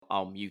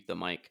I'll mute the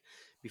mic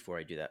before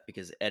I do that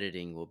because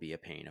editing will be a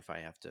pain if I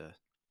have to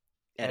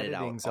edit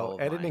out all of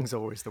my Editing's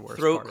always the worst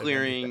throat part of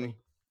anything. clearing.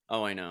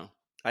 Oh, I know.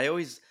 I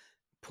always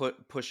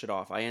push it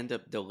off. I end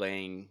up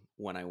delaying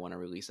when I want to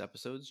release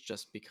episodes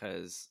just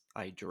because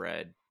I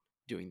dread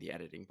doing the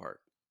editing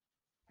part.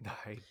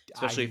 I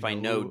Especially if I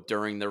know know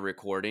during the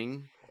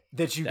recording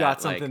that you got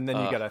that like, something,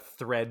 then you got to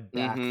thread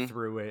back mm-hmm.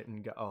 through it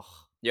and go, oh,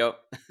 Yep.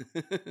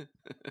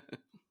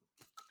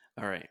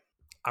 All right.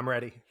 I'm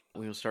ready.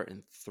 We will start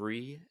in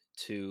 3,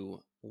 2,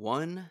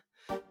 1.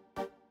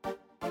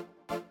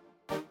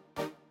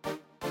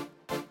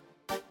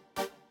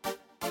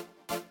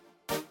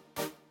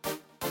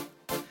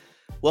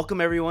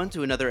 Welcome, everyone,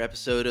 to another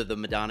episode of the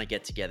Madonna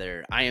Get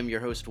Together. I am your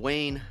host,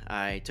 Wayne.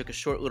 I took a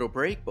short little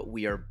break, but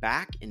we are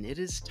back, and it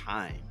is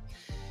time.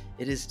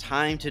 It is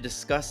time to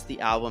discuss the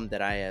album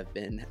that I have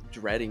been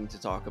dreading to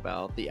talk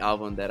about, the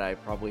album that I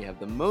probably have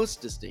the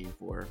most disdain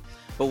for,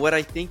 but what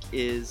I think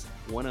is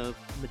one of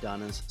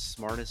Madonna's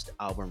smartest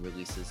album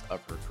releases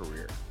of her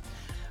career.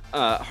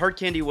 Hard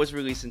Candy was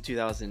released in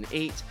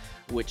 2008,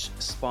 which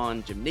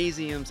spawned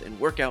gymnasiums and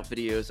workout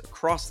videos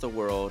across the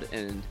world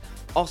and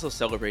also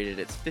celebrated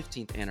its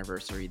 15th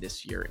anniversary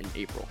this year in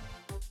April.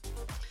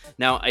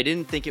 Now, I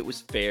didn't think it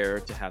was fair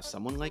to have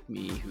someone like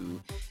me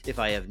who, if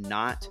I have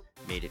not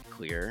made it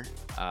clear,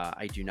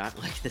 I do not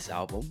like this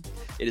album.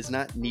 It is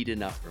not neat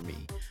enough for me.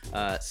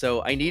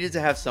 So I needed to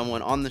have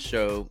someone on the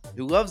show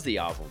who loves the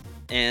album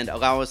and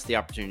allow us the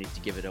opportunity to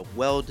give it a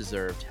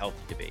well-deserved,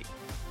 healthy debate.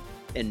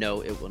 And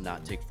no, it will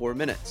not take 4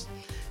 minutes.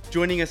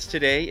 Joining us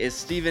today is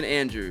Stephen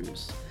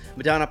Andrews,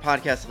 Madonna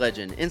podcast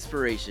legend,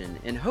 inspiration,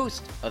 and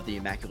host of the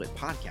Immaculate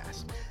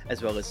Podcast,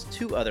 as well as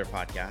 2 other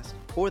podcasts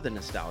for the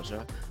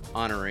nostalgia,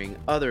 honoring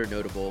other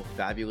notable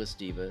fabulous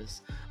divas.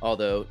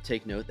 Although,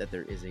 take note that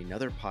there is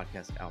another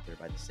podcast out there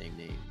by the same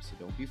name, so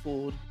don't be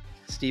fooled.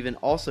 Stephen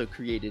also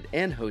created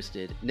and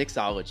hosted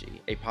Nixology,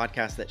 a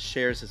podcast that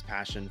shares his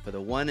passion for the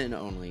one and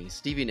only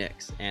Stevie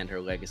Nicks and her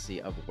legacy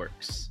of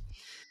works.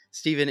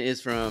 Stephen is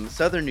from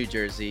Southern New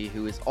Jersey,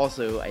 who is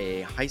also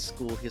a high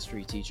school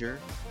history teacher,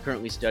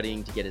 currently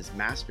studying to get his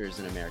master's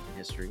in American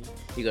history.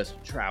 He loves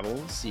to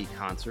travel, see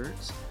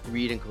concerts,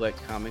 read and collect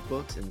comic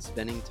books, and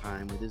spending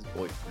time with his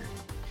boyfriend.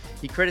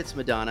 He credits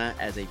Madonna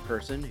as a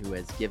person who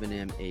has given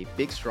him a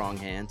big strong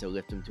hand to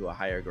lift him to a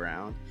higher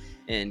ground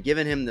and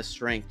given him the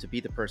strength to be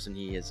the person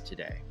he is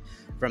today.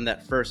 From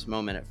that first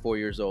moment at 4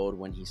 years old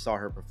when he saw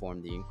her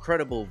perform the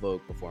incredible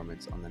Vogue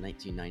performance on the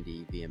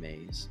 1990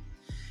 VMAs.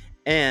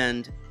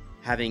 And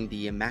having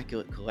the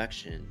Immaculate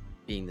Collection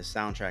being the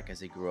soundtrack as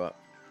he grew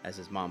up, as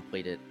his mom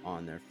played it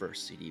on their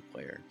first CD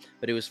player.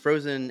 But it was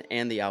Frozen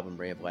and the album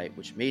Ray of Light,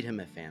 which made him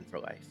a fan for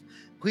life.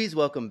 Please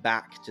welcome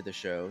back to the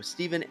show,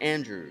 Stephen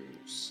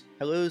Andrews.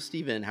 Hello,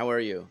 Stephen. How are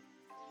you?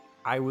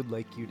 I would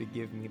like you to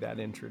give me that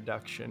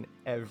introduction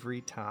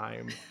every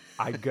time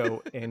I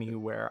go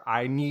anywhere.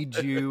 I need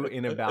you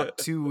in about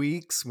 2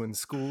 weeks when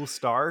school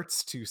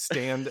starts to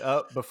stand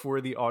up before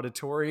the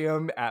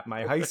auditorium at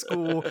my high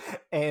school.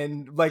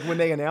 And like when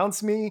they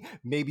announce me,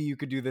 maybe you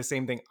could do the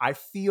same thing. I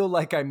feel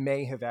like I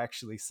may have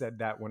actually said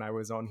that when I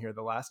was on here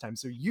the last time.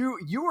 So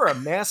you are a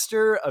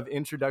master of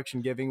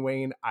introduction giving,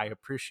 Wayne. I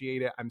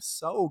appreciate it. I'm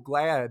so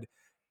glad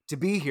to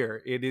be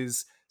here. It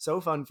is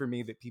so fun for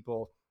me that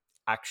people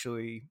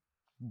actually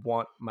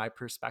want my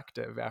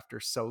perspective after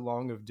so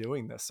long of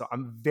doing this. So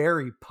I'm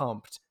very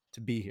pumped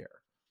to be here.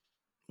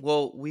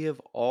 Well, we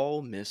have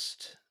all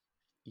missed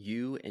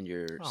you and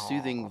your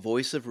soothing Aw.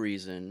 voice of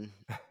reason,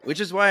 which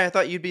is why I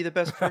thought you'd be the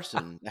best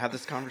person to have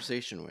this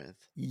conversation with.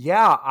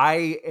 Yeah,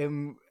 I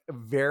am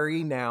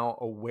very now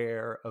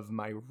aware of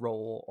my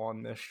role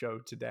on this show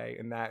today,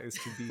 and that is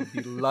to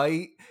be the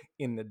light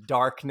in the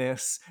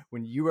darkness.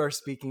 When you are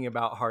speaking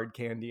about Hard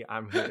Candy,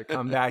 I'm here to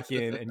come back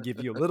in and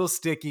give you a little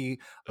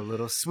sticky, a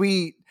little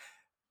sweet.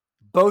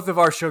 Both of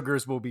our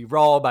sugars will be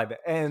raw by the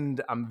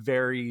end. I'm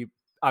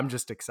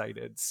just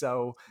excited.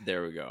 So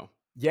There we go.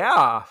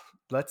 yeah,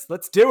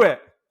 let's do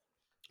it.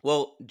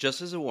 Well,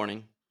 just as a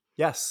warning,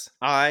 Yes.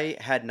 I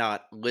had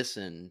not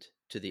listened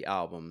to the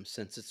album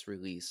since its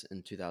release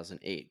in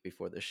 2008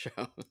 before the show.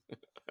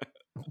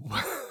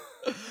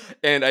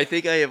 And I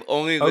think I have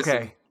only listened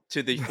Okay.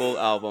 to the full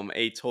album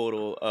a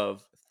total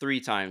of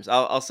 3 times.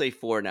 I'll say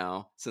 4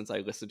 now since I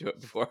listened to it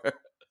before.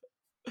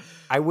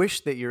 I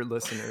wish that your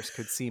listeners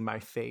could see my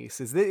face.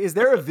 Is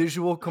there a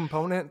visual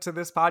component to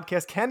this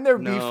podcast? Can there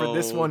be for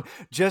this No. one?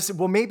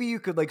 Well, maybe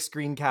you could like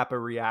screen cap a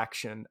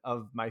reaction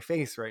of my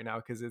face right now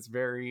because it's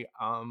very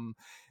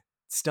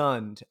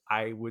stunned,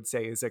 I would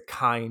say is a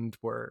kind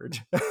word.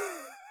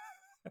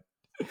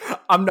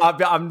 I'm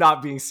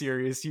not being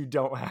serious. You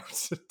don't have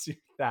to do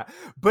that.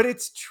 But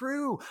it's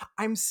true.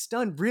 I'm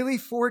stunned. Really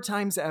 4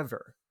 times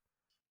ever.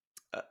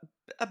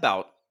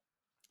 About.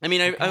 I mean,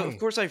 of Okay.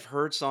 course I've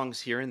heard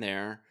songs here and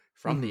there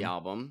from the Mhm.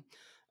 album,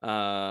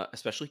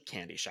 especially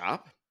Candy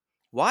Shop.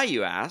 Why,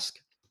 you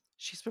ask?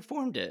 She's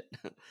performed it,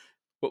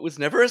 but was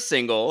never a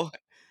single,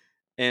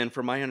 and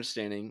from my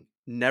understanding,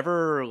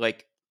 never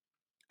like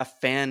a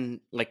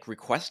fan like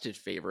requested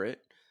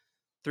favorite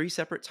 3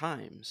 separate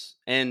times.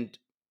 And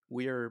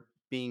we are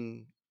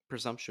being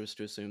presumptuous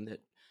to assume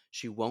that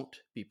she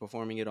won't be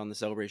performing it on the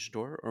Celebration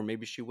tour, or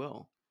maybe she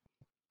will.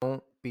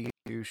 Won't be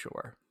too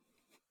sure.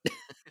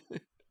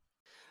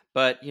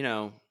 But,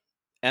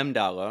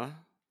 Mdala,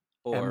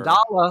 or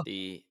Amdala.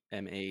 the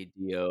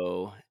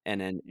Madonna.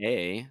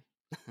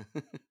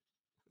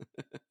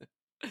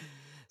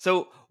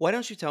 So, why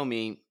don't you tell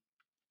me,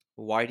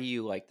 why do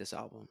you like this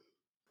album?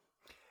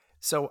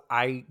 So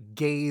I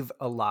gave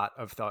a lot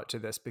of thought to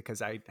this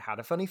because I had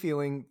a funny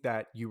feeling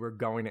that you were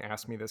going to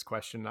ask me this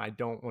question. I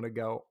don't want to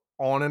go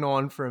on and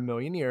on for a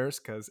million years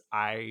because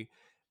I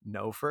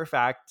know for a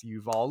fact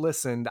you've all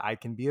listened. I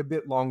can be a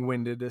bit long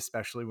winded,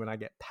 especially when I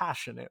get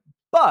passionate.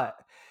 But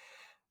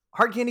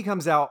Hard Candy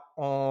comes out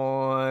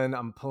on,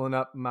 I'm pulling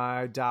up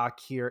my doc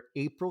here,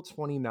 April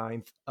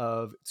 29th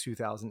of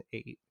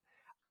 2008.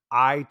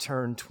 I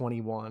turned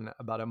 21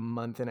 about a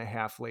month and a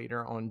half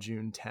later on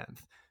June 10th.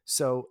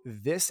 So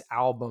this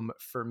album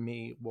for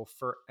me will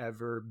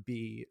forever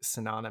be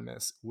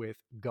synonymous with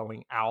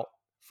going out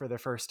for the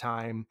first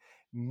time,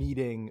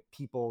 meeting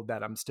people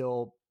that I'm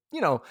still,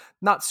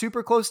 not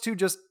super close to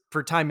just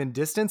for time and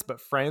distance,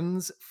 but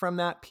friends from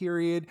that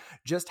period,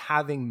 just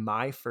having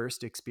my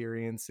first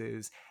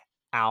experiences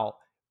out,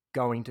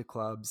 going to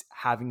clubs,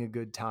 having a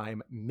good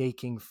time,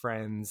 making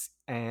friends.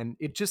 And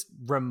it just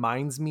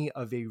reminds me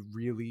of a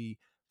really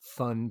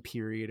fun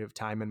period of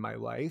time in my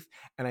life.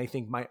 And I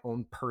think my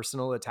own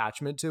personal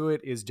attachment to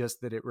it is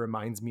just that it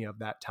reminds me of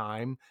that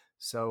time.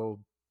 So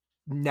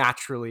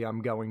naturally,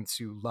 I'm going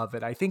to love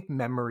it. I think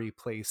memory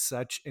plays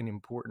such an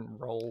important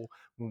role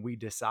when we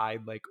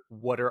decide like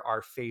what are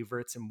our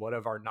favorites and what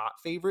of our not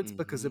favorites,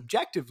 because Hmm.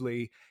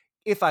 objectively,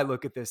 if I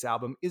look at this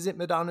album, is it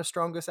Madonna's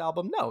strongest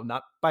album? No,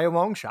 not by a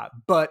long shot.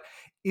 But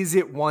is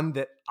it one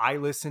that I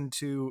listen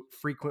to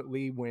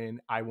frequently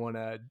when I want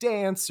to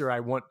dance or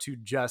I want to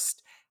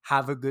just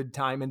have a good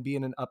time and be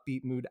in an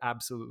upbeat mood?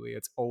 Absolutely.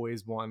 It's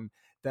always one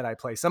that I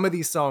play. Some of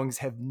these songs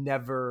have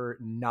never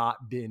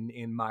not been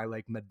in my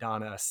like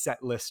Madonna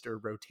set list or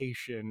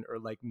rotation or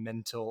like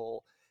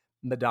mental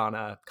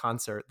Madonna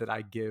concert that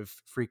I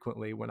give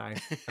frequently when I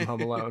am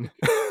home alone.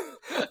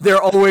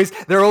 they're always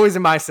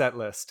in my set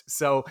list.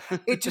 So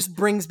it just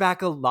brings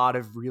back a lot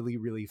of really,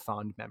 really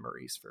fond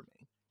memories for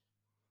me.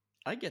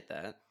 I get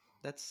that.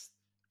 That's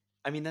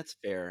I mean, that's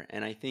fair,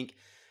 and I think,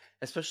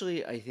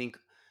 especially, I think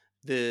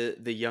the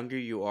younger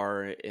you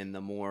are and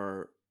the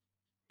more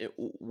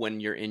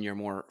when you're in your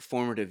more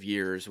formative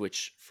years,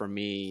 which for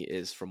me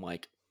is from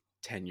like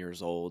 10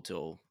 years old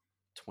till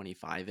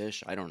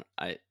 25ish. I don't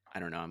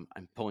know.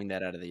 I'm pulling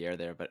that out of the air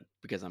there, but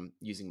because I'm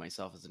using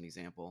myself as an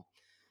example,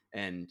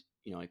 and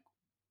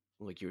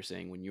like you were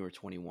saying, when you were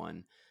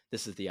 21,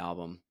 this is the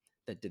album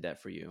that did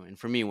that for you. And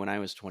for me, when I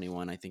was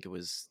 21, I think it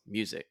was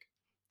Music,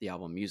 the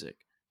album Music,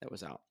 that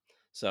was out.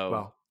 So,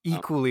 Well,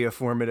 equally a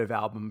formative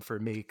album for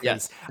me because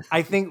yes.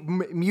 I think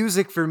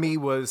music for me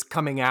was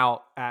coming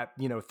out at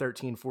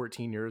 13,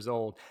 14 years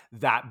old,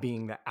 that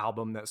being the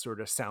album that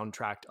sort of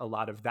soundtracked a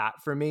lot of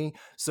that for me.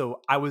 So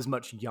I was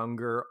much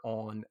younger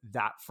on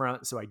that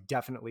front, so I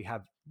definitely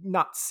have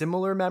not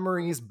similar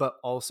memories but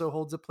also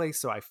holds a place.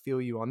 So I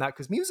feel you on that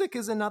because Music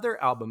is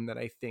another album that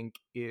I think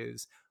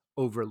is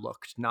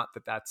overlooked. Not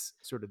that that's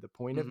sort of the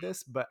point of Mhm.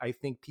 this, but I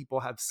think people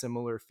have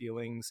similar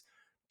feelings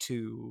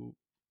to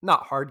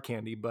not Hard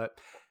Candy, but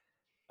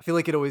I feel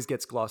like it always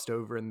gets glossed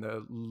over in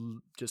the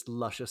just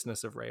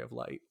lusciousness of Ray of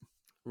Light.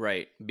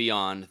 Right.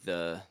 Beyond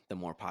the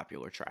more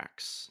popular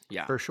tracks.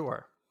 Yeah. For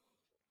sure.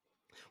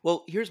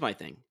 Well, here's my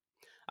thing.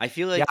 I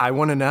feel Yeah, like I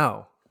want to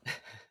know.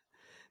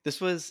 this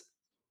was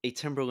a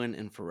Timberland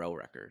and Pharrell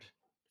record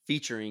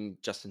featuring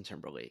Justin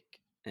Timberlake,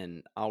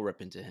 and I'll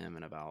rip into him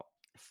in about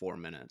 4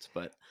 minutes.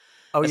 But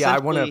Oh yeah,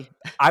 essentially,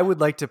 I would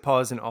like to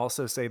pause and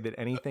also say that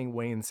anything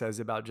Wayne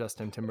says about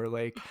Justin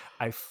Timberlake,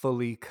 I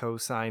fully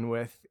co-sign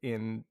with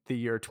in the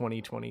year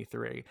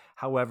 2023.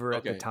 However,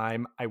 at the okay.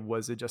 time, I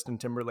was a Justin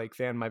Timberlake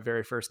fan. My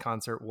very first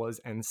concert was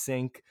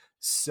NSYNC,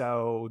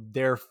 so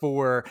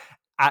therefore,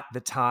 at the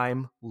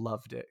time,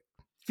 loved it.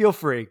 Feel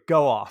free,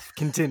 go off,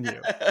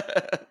 continue.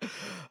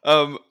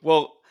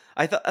 Well,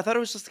 I thought it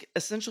was just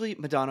essentially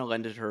Madonna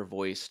lended her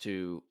voice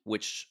to,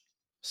 which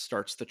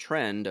starts the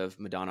trend of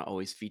Madonna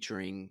always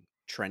featuring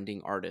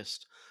trending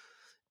artists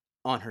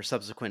on her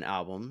subsequent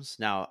albums.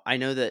 Now, I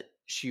know that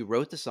she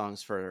wrote the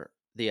songs for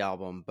the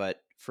album, but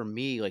for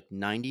me, like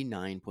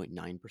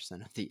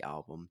 99.9% of the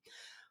album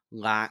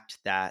lacked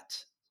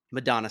that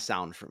Madonna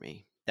sound for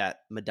me,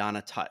 that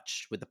Madonna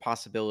touch, with the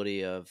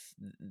possibility of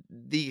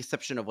the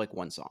exception of like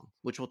one song,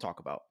 which we'll talk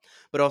about,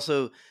 but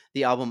also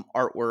the album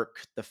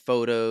artwork, the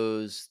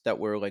photos that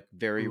were like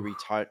very Ooh,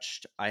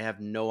 retouched. I have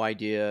no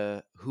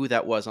idea who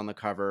that was on the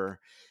cover.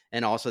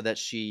 And also that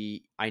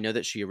I know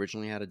that she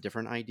originally had a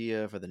different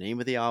idea for the name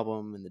of the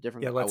album and the yeah,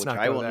 different, let's which not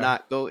I go will there.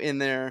 not go in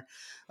there.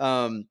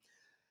 Um,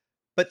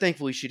 but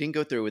thankfully she didn't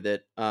go through with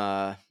it.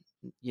 The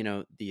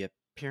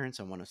appearance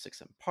on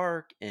 106 &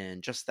 Park,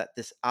 and just that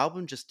this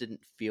album just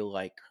didn't feel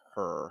like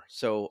her.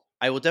 So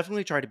I will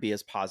definitely try to be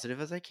as positive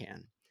as I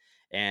can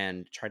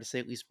and try to say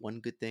at least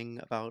one good thing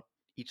about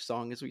each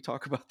song as we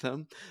talk about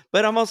them,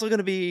 but I'm also going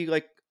to be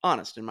like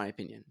honest in my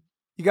opinion.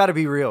 You got to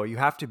be real. You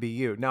have to be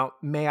you. Now,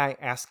 may I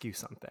ask you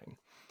something?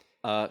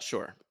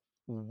 Sure.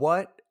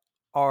 What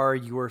are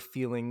your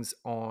feelings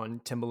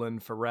on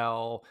Timbaland,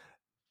 Pharrell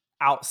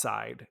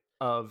outside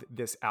of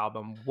this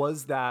album?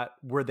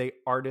 Were they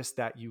artists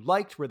that you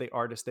liked? Were they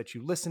artists that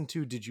you listened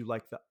to? Did you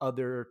like the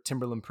other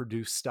Timberland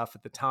produced stuff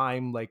at the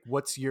time? Like,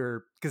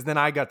 because then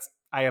I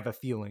have a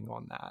feeling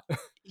on that.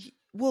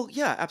 Well,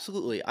 yeah,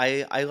 absolutely.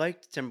 I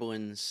liked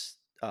Timberland's.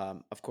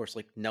 Of course,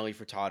 like Nelly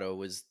Furtado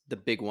was the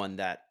big one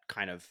that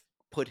kind of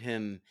put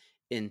him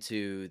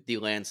into the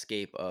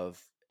landscape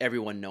of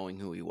everyone knowing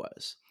who he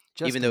was,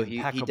 even Just an though he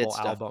did impeccable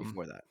stuff album.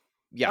 before that.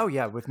 Yeah. Oh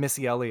yeah, with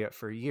Missy Elliott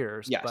for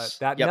years, but Yes.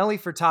 that Yep. Nelly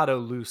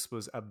Furtado Loose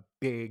was a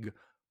big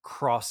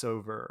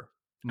crossover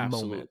moment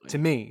to Absolutely.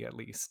 me, at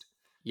least.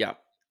 Yeah.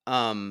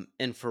 And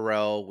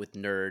Pharrell with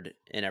Nerd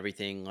and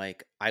everything,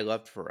 like I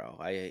loved Pharrell.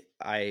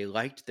 I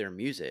liked their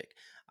music.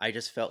 I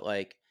just felt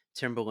like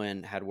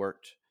Timberland had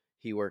worked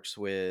he works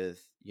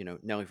with,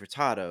 Nelly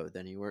Furtado,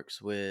 then he works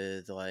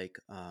with like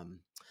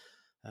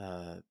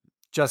uh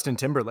Justin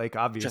Timberlake,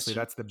 obviously, Justin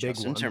that's the big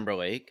Justin one.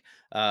 Timberlake,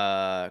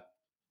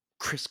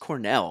 Chris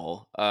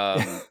Cornell,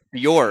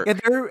 Bjork,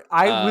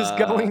 I was uh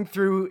going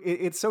through.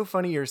 It's so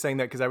funny you're saying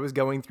that because I was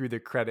going through the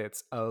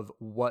credits of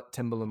what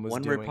Timbaland was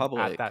One doing at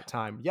Republic, that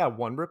time. Yeah,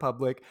 One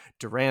Republic,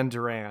 Duran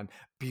Duran,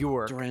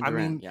 Bjork. Duran I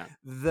Duran, mean, yeah.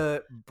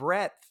 the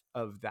breadth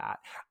of that.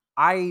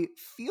 I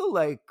feel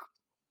like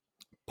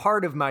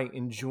part of my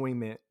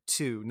enjoyment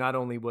too. Not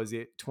only was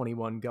it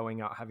 21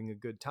 going out having a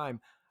good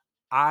time,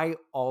 I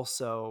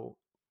also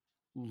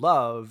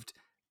loved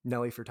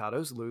Nelly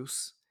Furtado's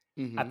Loose.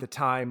 At Mhm. the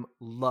time,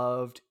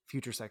 loved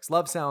Future Sex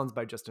Love Sounds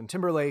by Justin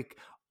Timberlake.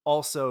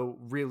 Also,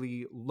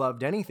 really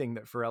loved anything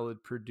that Pharrell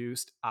had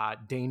produced.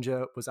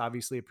 Danja was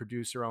obviously a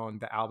producer on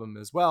the album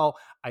as well.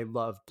 I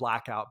loved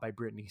Blackout by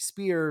Britney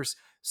Spears.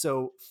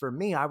 So for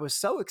me, I was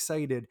so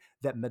excited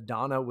that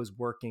Madonna was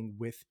working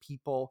with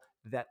people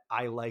that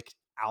I liked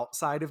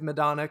outside of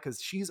Madonna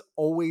because she's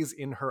always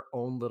in her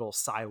own little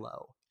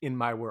silo in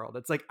my world.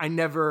 It's like I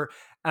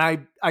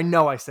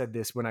know I said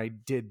this when I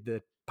did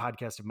the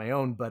podcast of my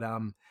own, but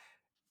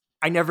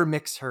I never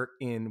mix her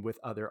in with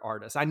other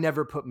artists. I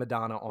never put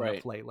Madonna on a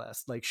Right.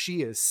 playlist. Like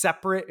she is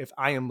separate. If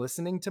I am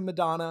listening to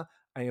Madonna,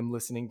 I am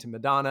listening to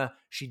Madonna.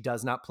 She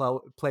does not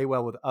play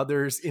well with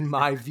others, in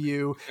my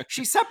view.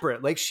 She's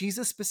separate. Like she's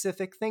a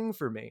specific thing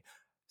for me.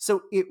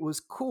 So it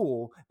was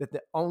cool that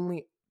the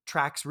only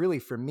tracks really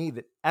for me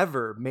that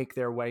ever make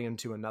their way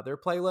into another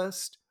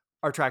playlist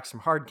are tracks from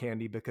Hard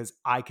Candy because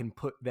I can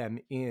put them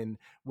in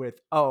with,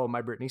 oh,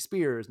 my Britney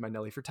Spears, my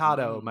Nelly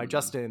Furtado, my Mm,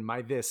 Justin,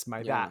 my this, my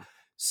that. yeah.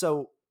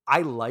 So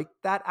I liked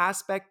that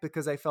aspect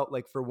because I felt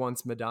like for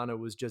once Madonna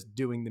was just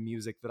doing the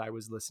music that I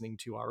was listening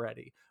to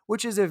already,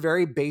 which is a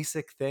very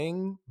basic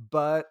thing,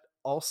 but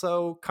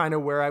also kind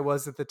of where I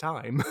was at the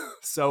time.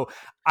 So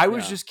I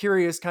was Yeah. just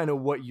curious kind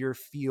of what your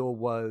feel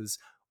was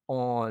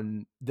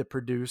on the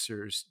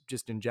producers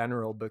just in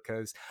general,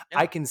 because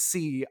I Yeah. can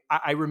see,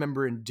 I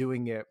remember in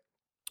doing it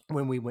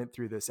when we went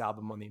through this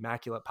album on the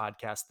Immaculate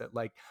podcast that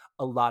like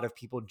a lot of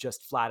people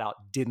just flat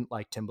out didn't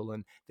like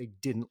Timbaland. They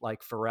didn't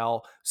like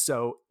Pharrell.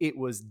 So it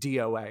was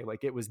DOA,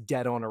 like it was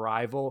dead on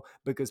arrival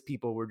because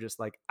people were just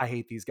like, I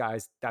hate these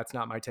guys. That's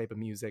not my type of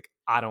music.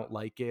 I don't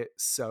like it.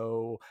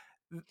 So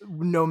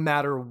no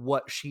matter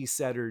what she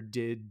said or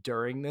did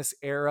during this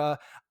era,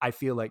 I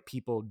feel like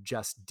people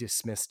just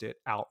dismissed it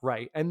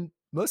outright. And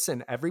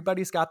listen,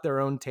 everybody's got their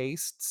own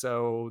taste.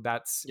 So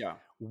that's Yeah.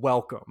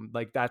 welcome.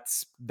 Like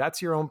that's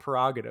your own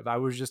prerogative. I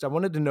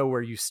wanted to know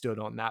where you stood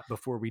on that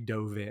before we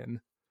dove in.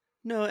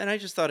 No, and I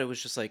just thought it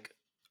was just like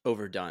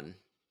overdone.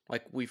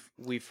 Like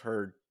we've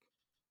heard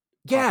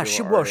Yeah,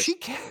 popular she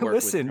artists can't work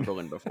with listen.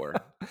 Timberland before.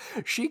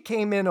 She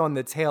came in on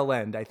the tail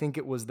end. I think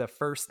it was the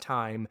first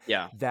time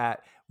Yeah.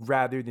 that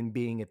rather than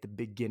being at the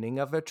beginning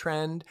of a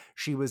trend,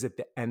 she was at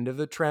the end of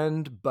a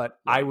trend, but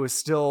I Right. was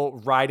still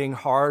riding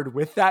hard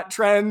with that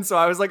trend. So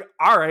I was like,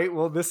 all right,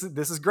 well this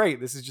is great.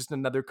 This is just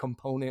another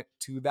component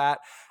to that.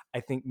 I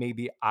think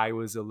maybe I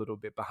was a little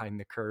bit behind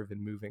the curve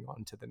and moving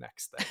on to the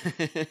next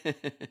thing.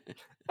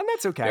 And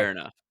that's okay. Fair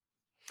enough.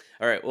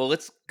 All right. Well,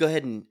 let's go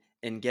ahead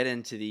and get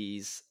into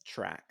these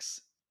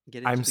tracks.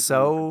 Get I'm into the groove of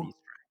so these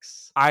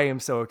tracks. I am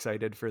so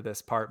excited for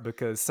this part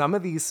because some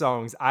of these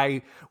songs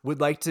I would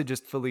like to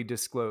just fully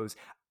disclose.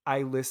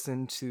 I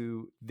listen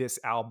to this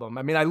album.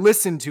 I mean, I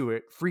listen to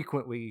it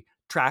frequently,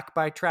 track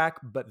by track,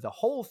 but the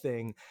whole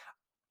thing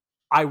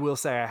I will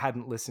say I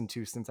hadn't listened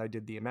to since I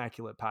did the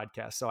Immaculate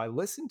podcast. So I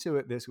listened to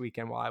it this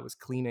weekend while I was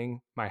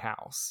cleaning my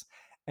house.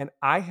 And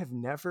I have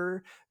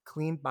never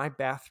cleaned my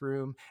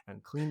bathroom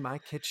and cleaned my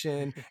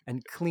kitchen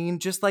and cleaned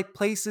just like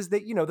places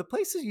that, the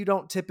places you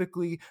don't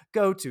typically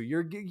go to,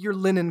 your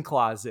linen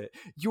closet,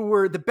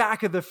 the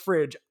back of the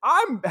fridge.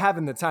 I'm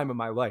having the time of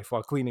my life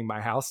while cleaning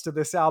my house to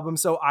this album.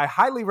 So I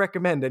highly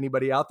recommend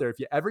anybody out there, if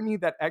you ever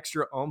need that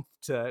extra oomph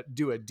to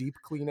do a deep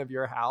clean of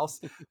your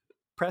house,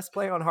 press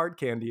play on Hard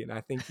Candy and I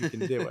think you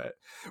can do it.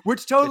 Which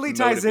It's totally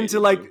ties into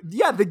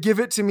motivating the Give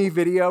It To Me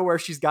video where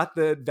she's got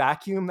the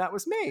vacuum. That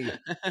was me.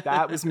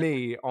 That was you.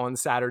 me on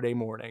Saturday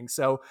morning.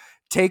 So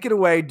take it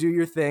away, do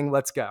your thing.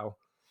 Let's go.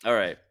 All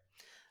right.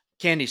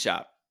 Candy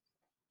Shop.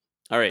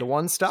 All right. The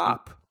one So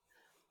stop.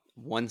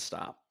 one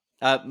stop.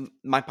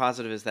 My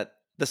positive is that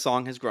the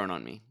song has grown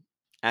on me.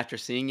 After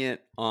seeing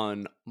it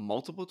on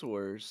multiple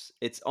tours,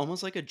 it's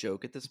almost like a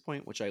joke at this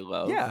point, which I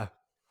love. Yeah.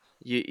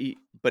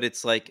 But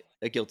it's like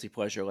a guilty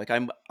pleasure. Like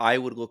I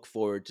would look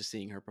forward to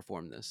seeing her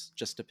perform this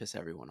just to piss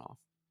everyone off.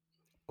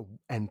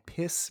 And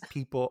piss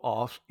people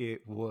off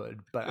it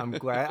would, but I'm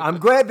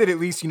glad that at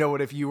least, you know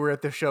what, if you were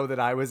at the show that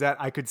I was at,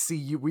 I could see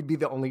you. We'd be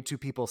the only two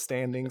people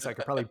standing, so I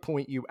could probably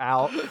point you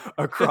out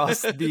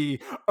across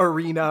the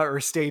arena or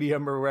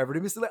stadium or wherever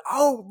to be like,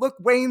 oh, look,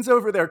 Wayne's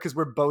over there, because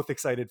we're both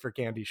excited for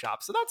Candy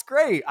Shop. So that's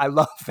great. I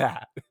love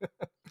that.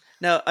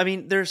 Now, I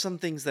mean, there's some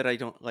things that I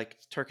don't like.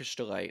 Turkish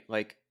Delight,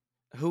 like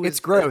who It's is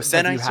gross.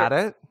 then Have I you start.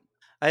 had it?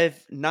 I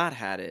have not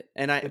had it,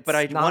 and but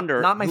It's I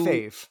wonder not my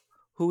fave.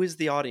 who is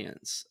the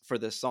audience for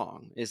this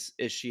song? Is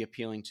she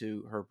appealing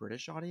to her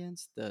British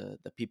audience, the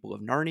people of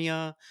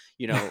Narnia?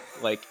 You know,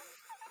 like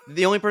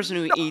the only person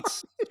who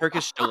eats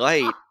Turkish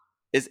Delight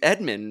is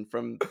Edmund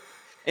from,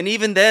 and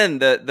even then,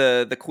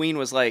 the queen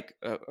was like,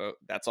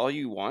 "That's all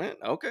you want?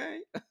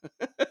 Okay."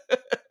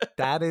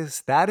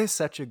 That is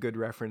such a good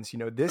reference. You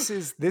know, this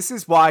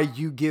is why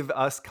you give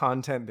us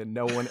content that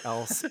no one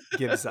else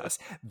gives us.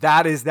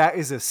 That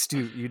is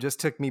astute. You just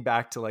took me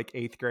back to like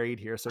 8th grade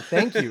here. So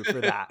thank you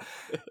for that.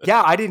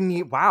 Yeah, I didn't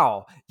eat.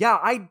 Wow. Yeah,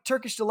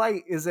 Turkish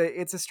Delight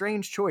it's a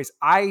strange choice.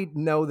 I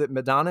know that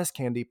Madonna's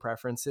candy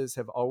preferences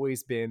have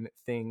always been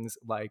things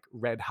like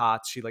Red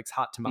Hots. She likes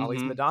hot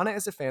tamales. hmm Madonna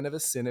is a fan of a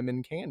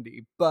cinnamon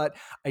candy, but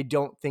I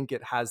don't think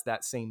it has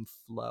that same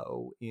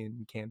flow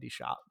in Candy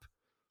Shop.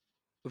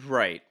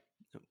 Right,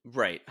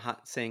 right.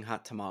 Saying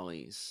hot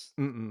tamales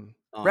Mm-mm.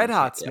 on Red can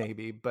Hots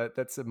maybe, but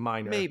that's a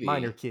minor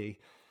maybe. key.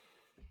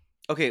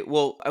 Okay,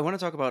 well, I want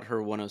to talk about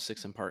her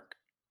 106 in Park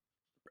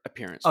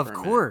appearance Of for a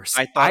minute. course.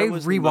 I thought I it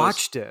was the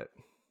most rewatched it.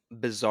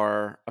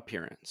 bizarre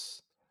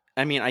appearance.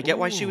 I mean, I get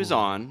why she was Ooh.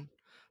 on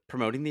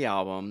promoting the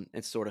album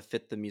and sort of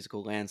fit the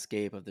musical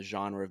landscape of the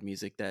genre of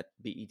music that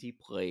BET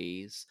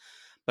plays,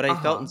 but I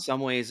felt in Uh-huh. some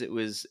ways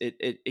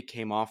it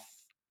came off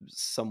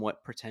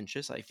somewhat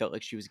pretentious. I felt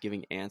like she was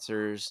giving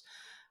answers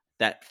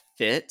that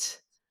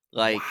fit.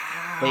 Like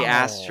they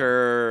asked Wow.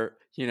 her,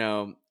 you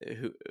know,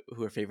 who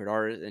her favorite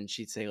artist, and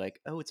she'd say like,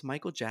 "Oh, it's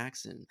Michael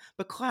Jackson,"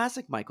 but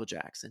classic Michael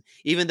Jackson.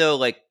 Even though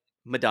like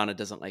Madonna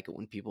doesn't like it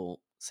when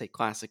people say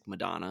classic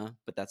Madonna,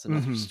 but that's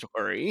another Mm-hmm.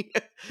 story.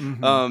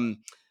 Mm-hmm. um,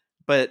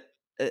 but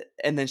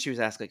and then she was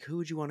asked like, "Who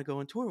would you want to go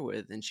on tour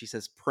with?" And she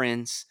says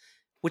Prince,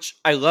 which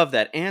I love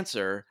that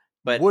answer.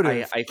 But Would I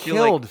have I feel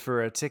like killed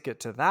for a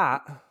ticket to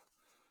that.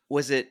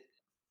 was it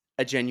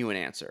a genuine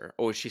answer,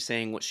 or was she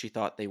saying what she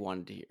thought they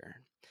wanted to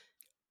hear?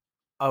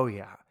 Oh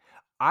yeah.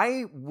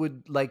 I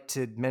would like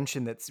to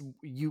mention that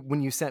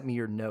when you sent me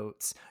your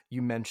notes,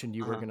 you mentioned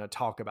you were Uh-huh. going to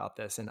talk about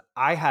this, and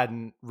I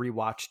hadn't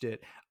rewatched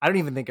it. I don't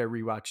even think I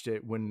rewatched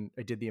it when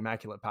I did the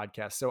Immaculate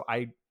podcast. So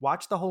I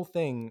watched the whole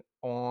thing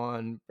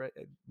on,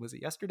 was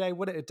it yesterday?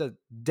 What it does,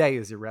 day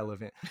is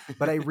irrelevant,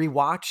 but I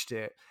rewatched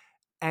it,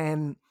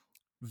 and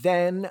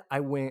then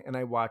I went and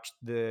I watched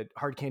the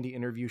Hard Candy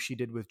interview she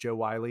did with Joe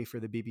Wiley for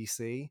the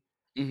BBC.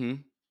 hmm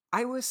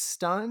I was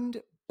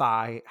stunned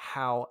by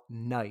how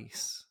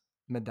nice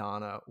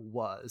Madonna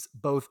was,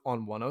 both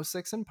on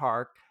 106 in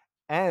Park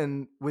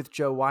and with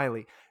Joe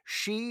Wiley.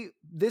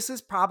 This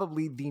is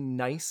probably the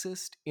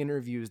nicest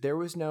interviews. There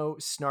was no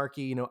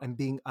snarky, I'm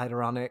being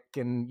ironic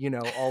and,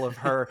 all of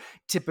her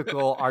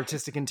typical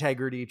artistic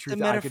integrity, The truth.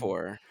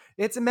 metaphor.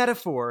 It's a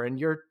metaphor and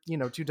you're,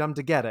 too dumb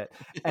to get it.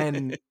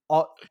 And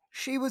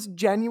she was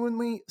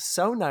genuinely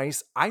so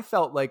nice. I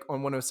felt like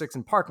on 106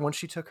 in Park, once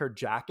she took her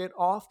jacket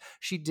off,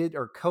 she did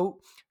her coat.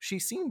 She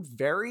seemed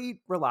very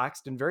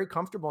relaxed and very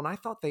comfortable. And I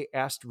thought they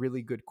asked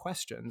really good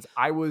questions.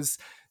 I was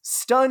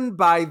stunned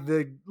by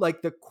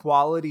the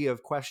quality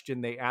of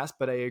question they asked,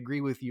 but I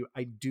agree with you.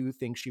 I do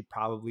think she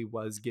probably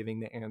was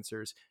giving the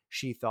answers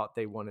she thought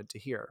they wanted to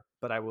hear.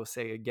 But I will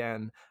say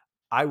again,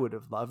 I would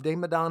have loved a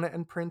Madonna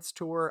and Prince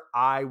tour.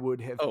 I would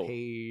have Oh,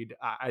 paid,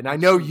 and I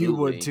know you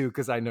would absolutely. too,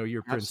 because I know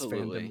your Prince fandom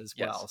Absolutely. as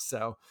Yes. well.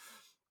 So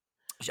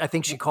I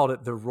think she called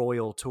it the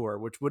Royal Tour,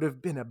 which would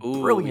have been a Ooh,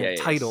 yeah, brilliant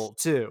yes. title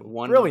too.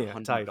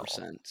 Brilliant title.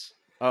 100%.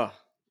 Oh,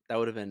 that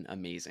would have been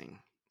amazing.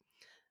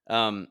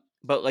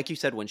 But like you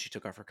said, when she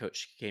took off her coat,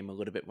 she became a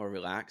little bit more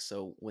relaxed.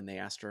 So when they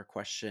asked her a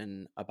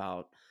question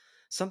about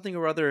something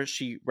or other,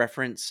 she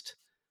referenced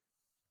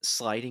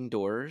Sliding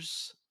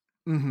Doors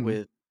Hmm.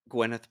 with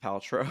Gwyneth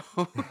Paltrow,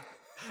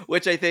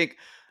 which I think,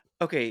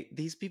 okay,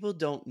 these people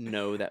don't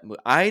know that movie.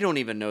 I don't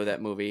even know that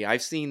movie.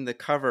 I've seen the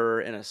cover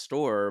in a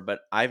store,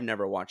 but I've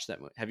never watched that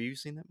movie. Have you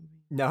seen that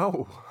movie?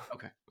 No,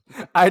 Okay.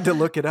 I had to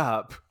look it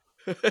up.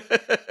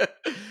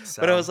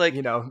 But I was So, like,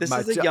 this my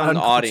is a young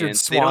uncultured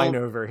audience. They swine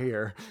don't over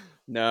here.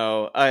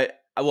 know.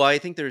 I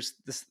think there's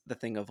the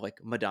thing of like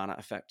Madonna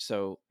effect.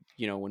 So,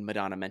 when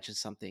Madonna mentions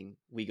something,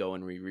 we go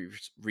and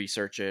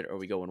research it, or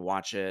we go and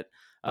watch it.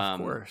 Of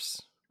Um,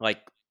 course. like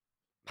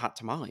hot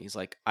tamales.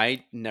 Like,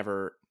 I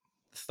never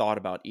thought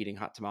about eating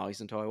hot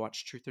tamales until I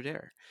watched Truth or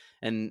Dare,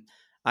 and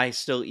I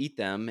still eat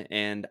them,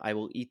 and I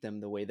will eat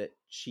them the way that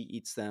she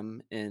eats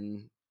them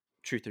in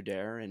Truth or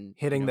Dare, and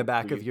Hitting the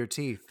back where of you your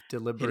teeth hitting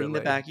the deliberately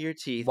back of your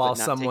teeth, while but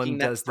not someone taking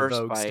that does the first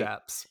Vogue bite,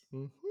 steps.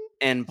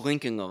 and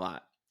blinking a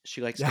lot.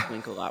 She likes to Yeah.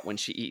 blink a lot when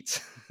she eats.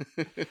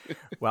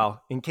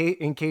 Well, in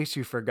case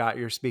you forgot,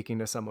 you're speaking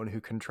to someone who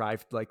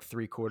contrived like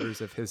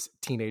 3/4 of his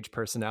teenage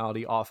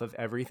personality off of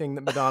everything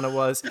that Madonna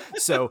was.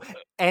 So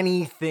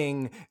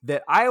anything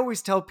that I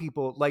always tell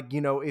people, like,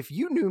 if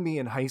you knew me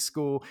in high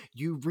school,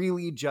 you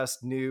really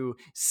just knew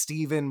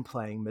Steven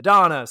playing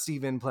Madonna,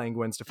 Steven playing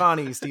Gwen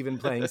Stefani, Steven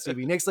playing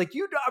Stevie Nicks. Like,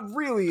 you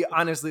really,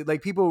 honestly,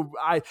 like, people,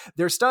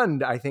 they're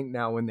stunned, I think,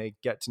 now when they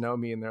get to know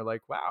me and they're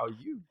like, wow,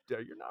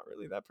 you're not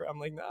really that. I'm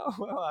like, no,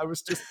 well, I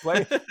was just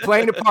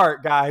playing a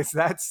part, guys.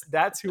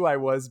 That's who I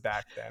was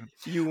back then.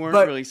 You weren't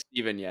But really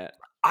Steven yet.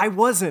 I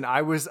wasn't.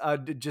 I was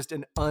just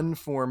an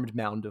unformed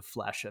mound of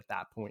flesh at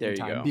that point There in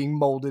you time, go. being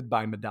molded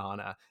by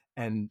Madonna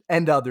and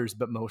others,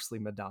 but mostly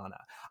Madonna.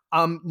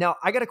 Now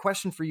I got a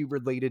question for you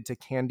related to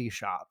Candy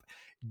Shop.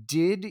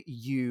 Did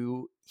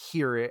you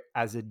hear it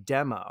as a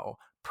demo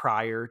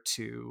prior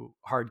to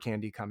Hard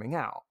Candy coming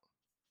out?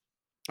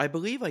 I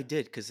believe I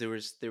did, because there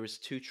was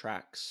 2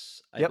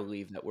 tracks, I Yep.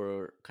 believe, that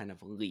were kind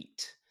of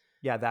leaked.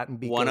 Yeah, that and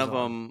Beat One Goes of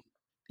On. them,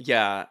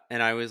 yeah,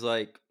 and I was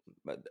like,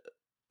 but,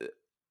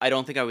 I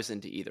don't think I was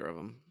into either of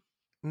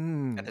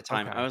them at the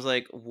time. I Okay. was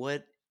like,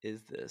 "What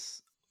is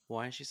this?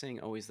 Why is she saying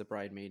always the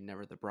bridesmaid,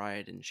 never the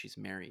bride, and she's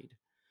married?"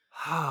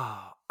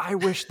 I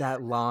wish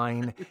that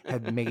line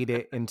had made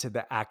it into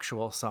the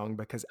actual song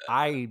because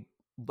I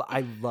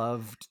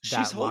loved She's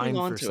that holding line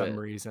on for to some it.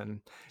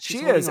 reason. She's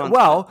She holding is. on to it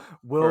Well,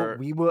 for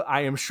we will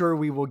I am sure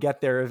we will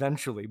get there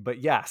eventually. But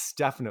yes,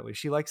 definitely.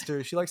 She likes to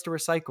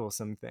recycle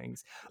some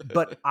things.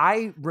 But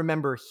I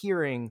remember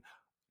hearing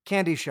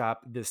Candy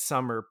Shop this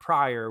summer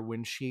prior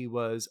when she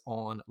was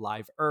on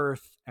Live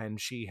Earth and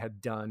she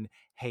had done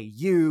Hey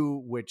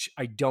You, which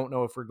I don't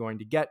know if we're going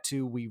to get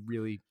to. We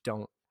really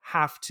don't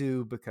have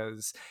to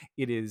because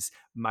it is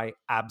my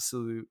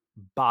absolute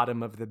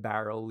bottom of the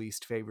barrel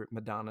least favorite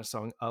Madonna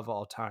song of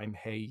all time.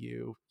 Hey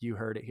You. You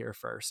heard it here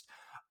first.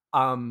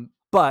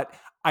 But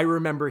I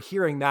remember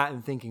hearing that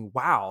and thinking,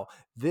 wow,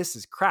 this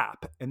is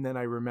crap. And then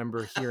I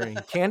remember hearing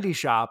Candy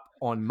Shop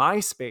on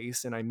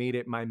MySpace, and I made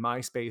it my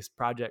MySpace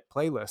project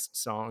playlist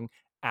song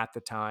at the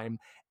time,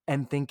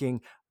 and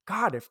thinking,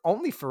 God, if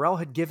only Pharrell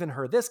had given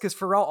her this, because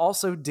Pharrell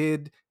also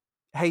did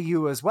Hey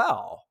You as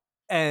well.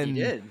 He And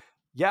did.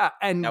 yeah,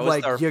 and That was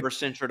like our you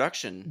first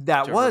introduction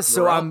that to her was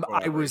so Pharrell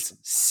I was collaboration.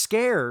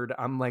 scared.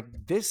 I'm like,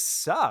 this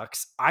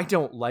sucks. I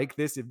don't like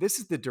this. If this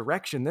is the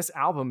direction this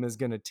album is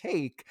going to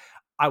take,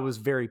 I was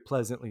very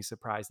pleasantly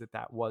surprised that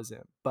that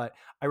wasn't. But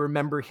I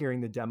remember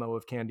hearing the demo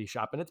of Candy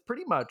Shop, and it's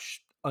pretty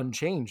much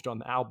unchanged on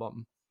the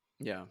album.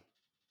 Yeah.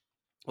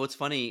 Well, it's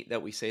funny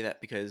that we say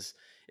that, because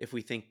if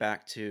we think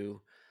back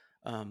to,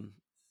 um,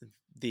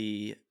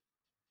 the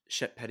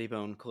Shep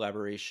Pettibone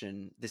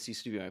collaboration, "This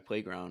Used to Be My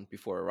Playground"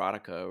 before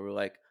Erotica, we're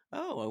like,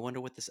 "Oh, I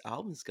wonder what this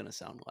album's gonna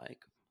sound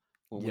like,"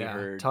 when we Yeah,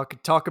 heard.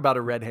 talk about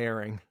a red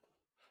herring.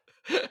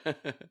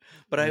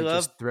 But I It love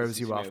just "This throws Used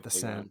you to Be My off the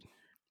scent. Playground," and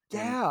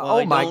Yeah.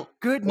 Oh my well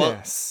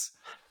goodness.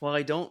 while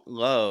I don't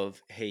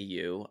love "Hey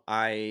You,"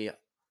 I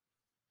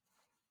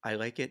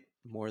like it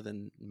more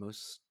than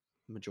most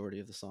majority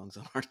of the songs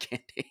on Hard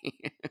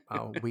Candy.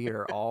 We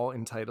are all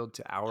entitled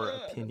to our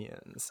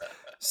opinions.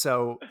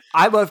 So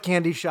I love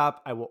Candy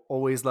Shop. I will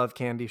always love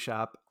Candy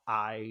Shop.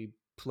 I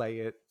play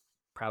it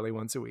probably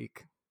once a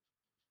week.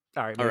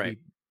 All right, All right.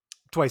 maybe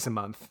twice a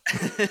month.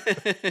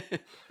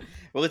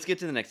 Well, let's get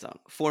to the next song.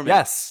 4 Yes.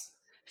 Minutes,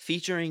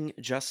 featuring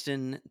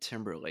Justin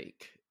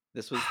Timberlake.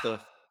 This was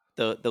the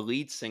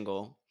lead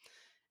single.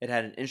 It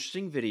had an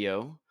interesting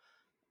video,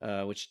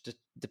 which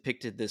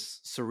depicted this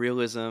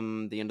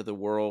surrealism, the end of the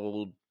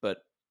world,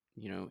 but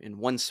in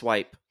one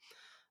swipe.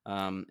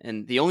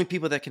 And the only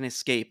people that can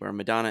escape are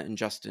Madonna and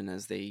Justin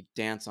as they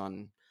dance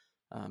on,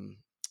 um,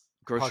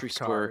 grocery Parked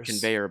store cars.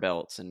 conveyor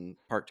belts and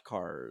parked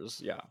cars.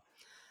 Yeah.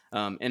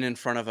 And in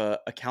front of a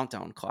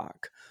countdown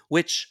clock,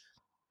 which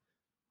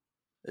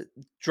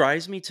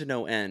drives me to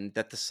no end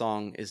that the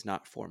song is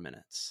not 4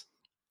 minutes.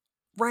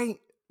 Right.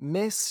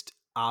 Missed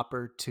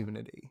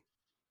opportunity.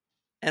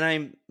 And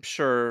I'm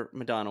sure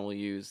Madonna will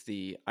use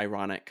the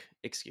ironic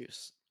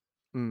excuse.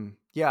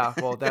 Yeah,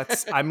 well,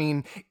 I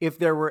mean, if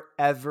there were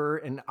ever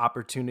an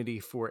opportunity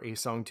for a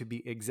song to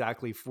be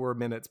exactly 4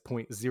 minutes,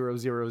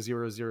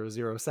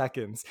 0.00000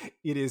 seconds,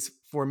 it is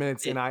 4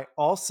 minutes. And It, I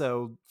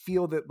also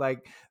feel that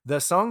like the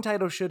song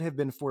title should have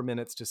been 4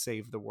 minutes to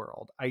Save the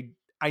World.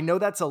 I know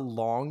that's a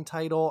long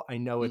title. I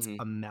know it's mhm.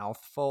 a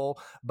mouthful,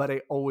 but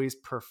I always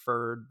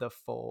preferred the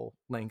full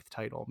length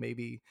title.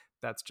 Maybe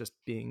that's just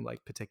being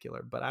like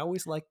particular, but I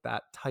always like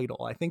that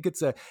title. I think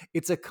it's a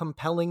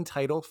compelling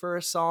title for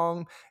a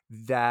song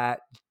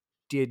that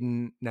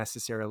didn't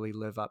necessarily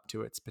live up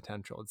to its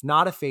potential. It's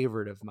not a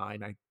favorite of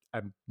mine.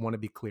 I want to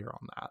be clear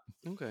on that.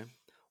 Okay.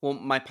 Well,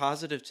 my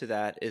positive to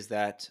that is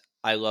that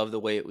I love the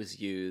way it was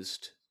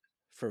used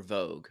for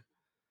Vogue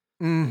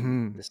in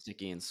Hmm. the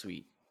Sticky and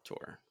Sweet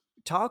tour.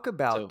 Talk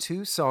about So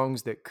two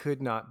songs that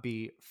could not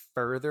be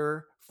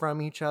further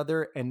from each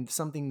other and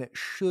something that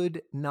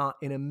should not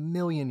in a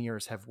million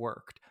years have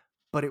worked,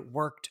 but it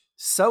worked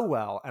so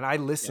well. And I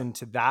yeah, listened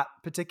to that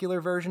particular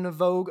version of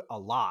Vogue a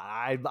lot.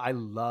 I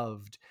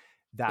loved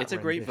that it's a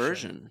great rendition.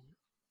 version.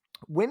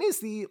 When is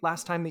the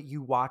last time that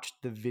you watched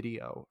the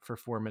video for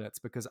 4 minutes?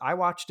 Because I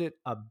watched it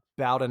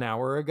about an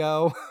hour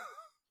ago.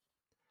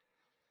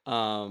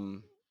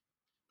 Um,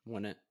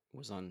 when it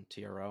was on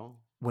TRL.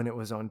 When it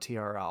was on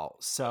TRL.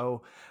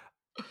 So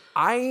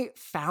I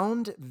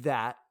found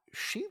that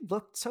she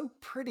looked so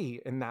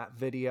pretty in that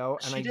video,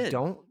 and She I did.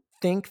 don't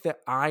think that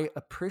I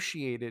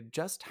appreciated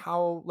just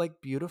how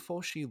like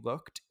beautiful she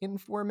looked in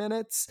 4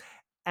 minutes.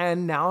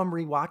 And now I'm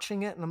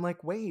rewatching it and I'm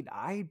like, wait,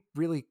 I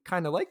really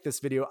kind of like this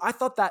video. I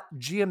thought that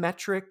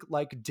geometric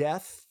like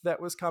death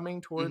that was coming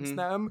towards Mhm.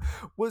 them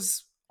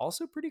was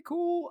also pretty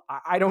cool.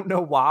 I don't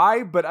know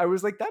why, but I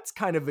was like, that's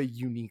kind of a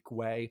unique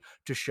way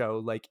to show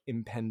like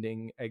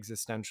impending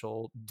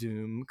existential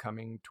doom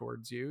coming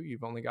towards you.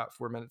 You've only got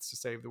 4 minutes to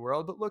save the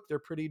world, but look, they're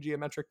pretty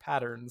geometric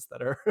patterns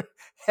that are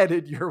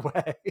headed your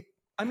way.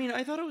 I mean,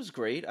 I thought it was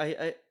great.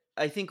 I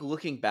think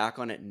looking back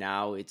on it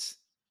now, it's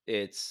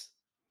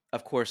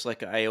of course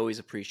like I always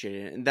appreciate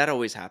it, and that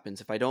always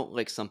happens. If I don't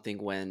like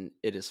something when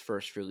it is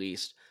first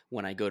released,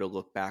 when I go to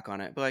look back on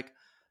it, but like,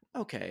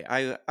 okay,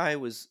 I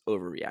was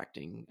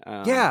overreacting.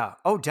 Yeah.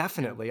 Oh, Yeah.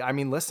 definitely. I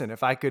mean, listen,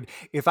 if I could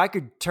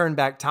turn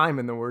back time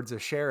in the words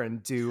of Sharon,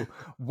 do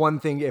one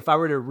thing, if I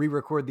were to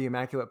re-record the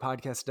Immaculate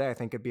podcast today, I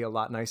think it'd be a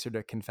lot nicer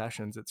to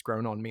Confessions. It's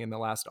grown on me in the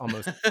last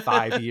almost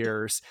 5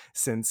 years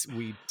since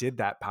we did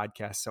that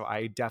podcast. So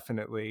I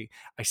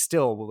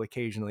still will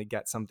occasionally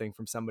get something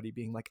from somebody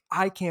being like,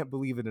 I can't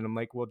believe it. And I'm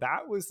like, well,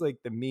 that was like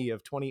the me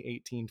of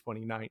 2018,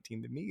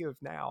 2019. The me of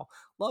now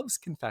loves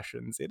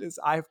Confessions.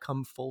 I've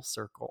come full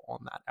circle on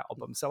that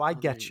album. So I Oh,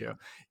 there get you you. go.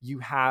 You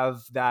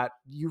have that,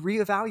 you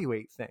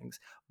reevaluate things.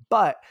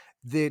 But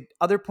the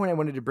other point I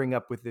wanted to bring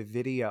up with the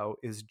video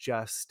is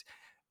just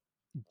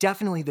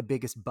definitely the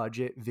biggest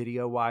budget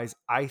video wise.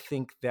 I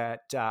think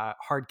that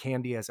Hard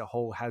Candy as a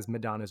whole has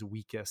Madonna's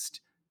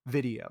weakest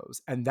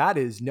videos. And that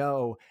is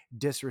no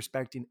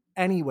disrespect in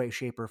any way,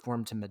 shape, or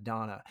form to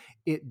Madonna.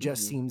 It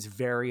just Mhm. seems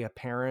very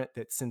apparent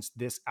that since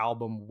this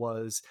album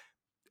was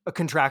a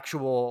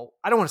contractual,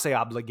 I don't want to say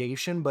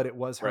obligation, but it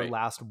was her Right.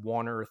 last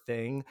Warner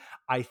thing.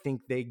 I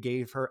think they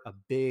gave her a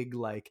big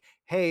like,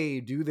 hey,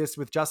 do this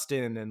with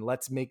Justin and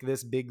let's make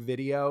this big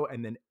video.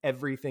 And then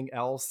everything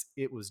else,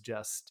 it was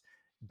just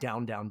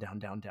down, down, down,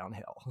 down,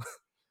 downhill.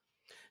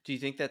 Do you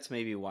think that's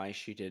maybe why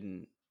she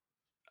didn't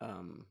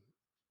um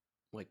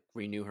like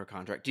renew her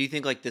contract? Do you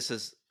think like this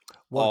is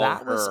Well, all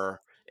that was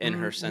her in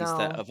her sense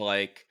that no. of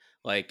like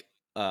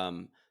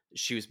um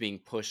she was being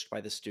pushed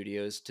by the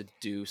studios to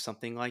do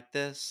something like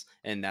this,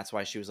 and that's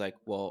why she was like,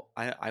 well,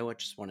 I would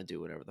just want to do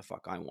whatever the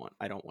fuck I want.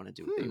 I don't want to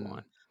do what they Hmm.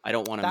 want. I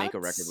don't want to make a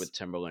record That's with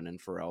Timberland and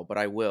Pharrell, but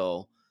I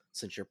will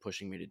since you're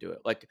pushing me to do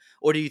it. Like,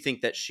 or do you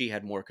think that she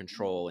had more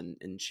control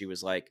and she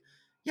was like,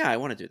 yeah, I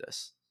want to do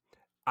this.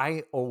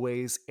 I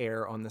always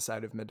err on the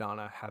side of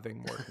Madonna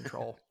having more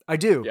control. I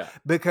do, Yeah.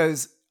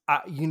 because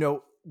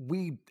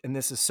and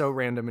this is so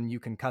random and you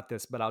can cut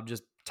this, but I'll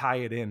just tie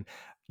it in.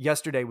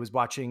 Yesterday was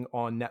watching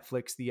on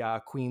Netflix the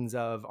Queens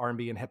of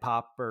R&B and Hip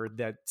Hop, or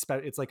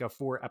it's like a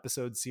 4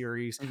 episode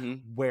series Hmm.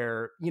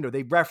 where,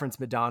 they reference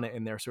Madonna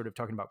in there sort of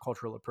talking about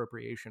cultural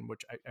appropriation,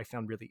 which I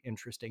found really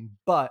interesting.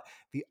 But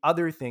the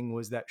other thing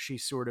was that she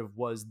sort of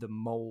was the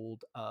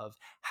mold of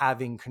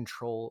having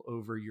control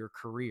over your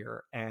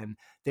career. And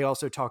they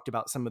also talked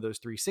about some of those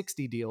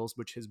 360 deals,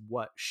 which is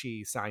what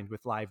she signed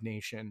with Live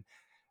Nation.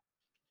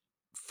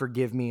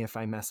 Forgive me if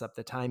I mess up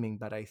the timing,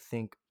 but I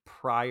think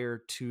prior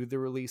to the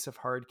release of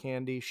Hard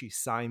Candy, she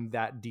signed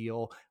that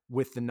deal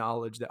with the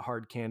knowledge that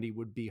Hard Candy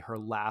would be her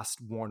last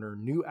Warner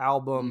new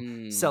album.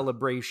 Mm,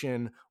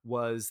 Celebration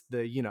was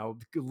the,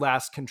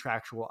 last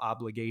contractual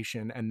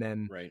obligation. And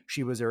then right.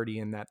 she was already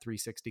in that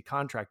 360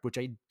 contract, which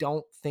I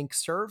don't think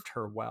served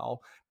her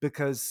well,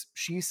 because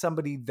she's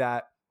somebody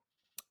that,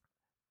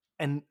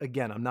 and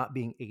again, I'm not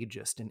being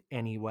ageist in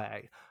any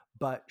way,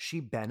 but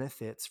she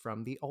benefits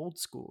from the old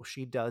school.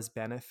 She does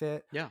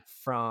benefit Yeah.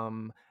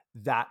 from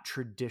that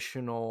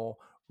traditional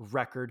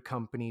record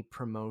company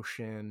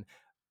promotion,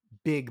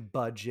 big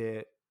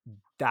budget,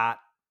 that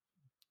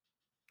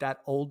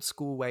old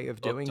school way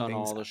of Booked doing on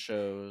things. all the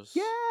shows.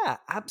 Yeah, Yeah.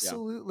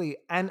 absolutely.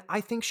 And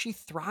I think she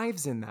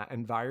thrives in that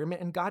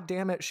environment. And God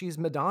damn it, she's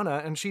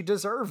Madonna and she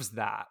deserves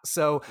that.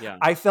 So Yeah.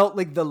 I felt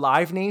like the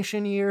Live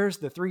Nation years,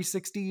 the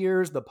 360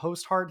 years, the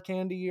post Hard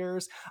Candy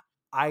years,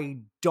 I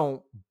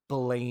don't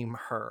blame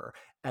her.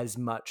 as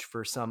much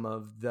for some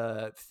of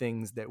the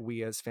things that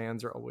we as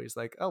fans are always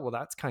like, oh, well,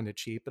 that's kind of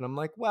cheap. And I'm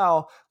like,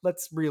 well,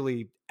 let's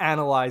really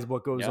analyze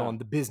what goes Yeah. on,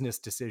 the business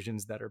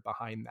decisions that are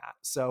behind that.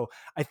 So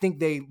I think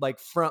they like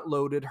front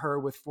loaded her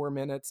with 4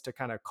 minutes to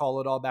kind of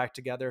call it all back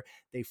together.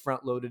 They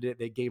front loaded it.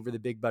 They gave her the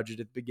big budget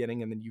at the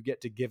beginning, and then you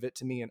get to Give It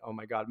to Me. And oh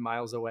my God,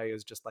 Miles Away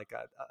is just like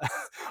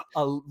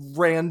a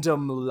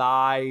random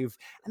live.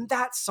 And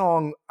that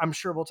song, I'm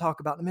sure we'll talk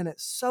about in a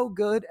minute, so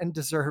good and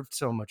deserved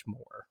so much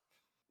more.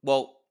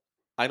 Well,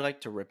 I'd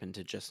like to rip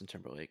into Justin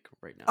Timberlake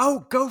right now.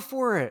 Oh, go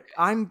for it.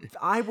 I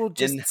will And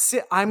just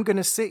sit. I'm going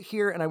to sit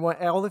here, and I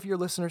want all of your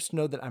listeners to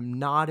know that I'm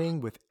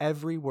nodding with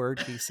every word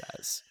he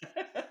says.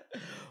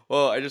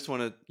 well, I just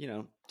want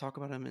to, talk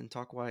about him and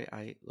talk why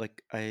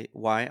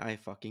I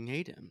fucking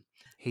hate him.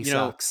 He You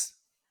know, sucks.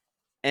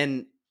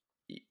 and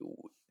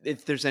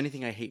if there's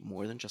anything I hate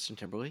more than Justin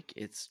Timberlake,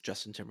 it's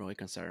Justin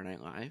Timberlake on Saturday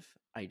Night Live.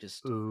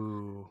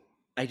 Ooh.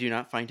 I do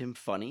not find him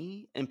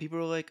funny, and people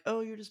are like,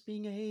 "Oh, you're just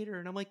being a hater,"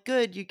 and I'm like,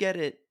 "Good, you get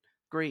it,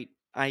 great."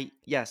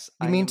 Yes,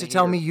 You I mean am to a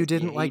tell hater me you because I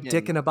didn't hate like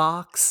Dick him. in a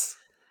Box?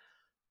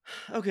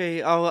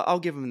 Okay, I'll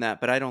give him that,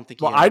 but I don't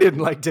think he Well, has I a didn't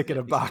point. like Dick in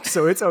a Box,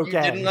 so it's You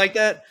didn't okay. like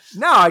that?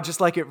 No, I just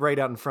like it right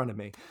out in front of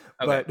me.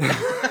 Okay.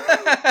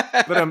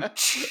 But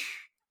but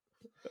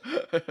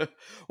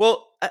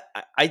well,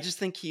 I just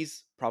think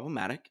he's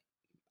problematic.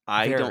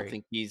 I don't very.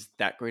 think he's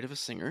that great of a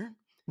singer.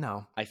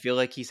 No. I feel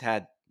like he's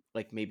had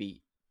like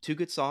maybe two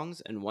good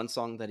songs and one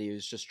song that he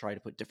was just trying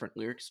to put different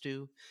lyrics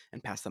to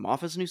and pass them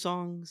off as new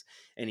songs.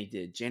 And he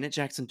did Janet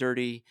Jackson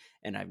dirty,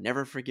 and I've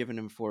never forgiven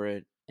him for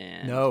it.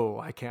 And No,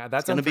 I can't. it's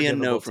That's gonna be a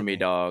no unforgivable for to me, me.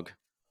 dog.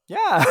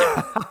 Yeah.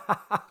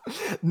 Yeah.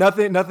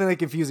 nothing like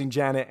confusing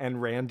Janet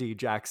and Randy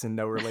Jackson,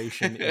 no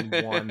relation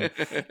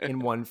in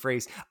one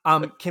phrase.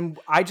 Can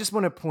I just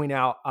want to point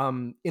out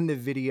in the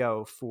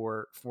video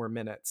for 4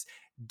 minutes,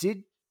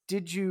 did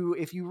you,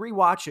 if you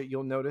rewatch it,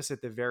 you'll notice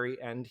at the very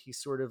end he's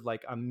sort of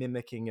like, I'm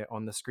mimicking it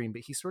on the screen,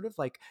 but he sort of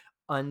like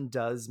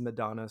undoes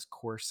Madonna's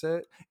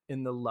corset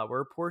in the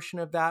lower portion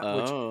of that,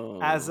 which Oh.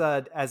 as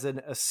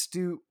an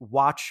astute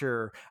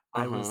watcher,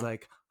 I was Uh-huh.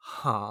 like,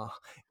 huh,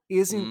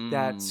 isn't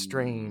that Mm.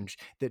 strange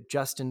that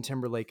Justin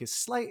Timberlake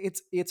is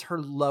it's her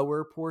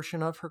lower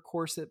portion of her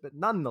corset, but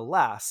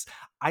nonetheless,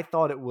 I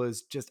thought it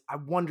was just, I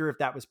wonder if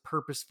that was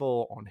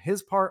purposeful on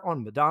his part,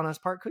 on Madonna's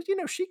part, because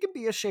she can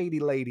be a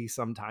shady lady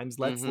sometimes.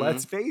 Let's Mm-hmm.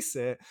 face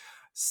it.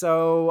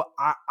 So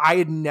I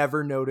had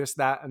never noticed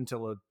that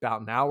until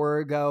about an hour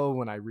ago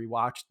when I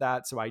rewatched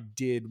that. So I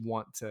did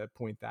want to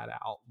point that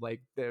out.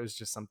 Like, it was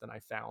just something I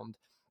found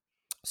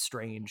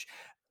strange.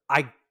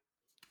 I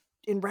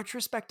In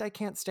retrospect, I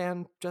can't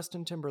stand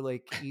Justin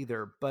Timberlake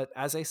either. But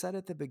as I said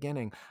at the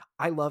beginning,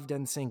 I loved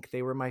NSYNC.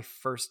 They were my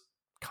first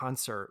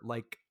concert.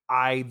 Like,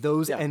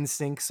 those Yeah.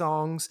 NSYNC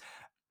songs,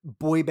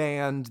 boy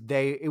band,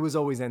 it was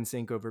always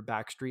NSYNC over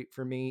Backstreet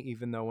for me.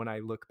 Even though when I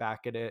look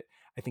back at it,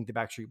 I think the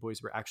Backstreet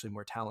Boys were actually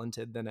more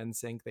talented than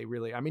NSYNC. They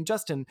really, I mean,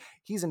 Justin,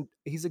 he's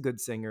a good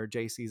singer.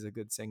 JC's a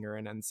good singer,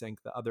 and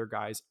NSYNC, the other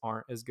guys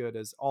aren't as good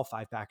as all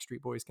five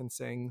Backstreet Boys can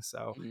sing.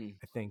 So Mm.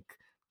 I think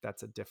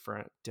that's a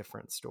different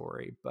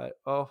story. But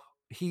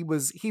he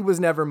was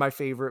never my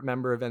favorite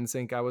member of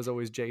NSYNC. I was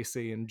always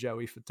JC and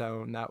Joey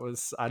Fatone. That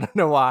was, I don't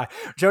know why.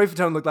 Joey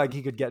Fatone looked like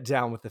he could get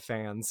down with the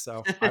fans.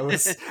 So Yeah.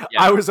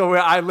 I was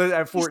always, at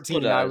He still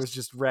 14, I does. was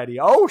just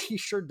ready. Oh, he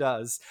sure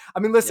does. I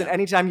mean, listen, Yeah.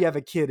 anytime you have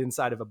a kid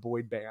inside of a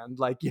boy band,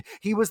 like,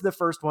 he was the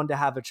first one to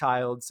have a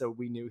child, so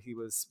we knew he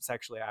was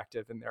sexually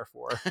active and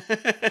therefore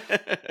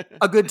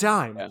a good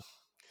time. Yeah.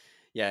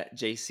 Yeah.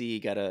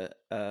 JC got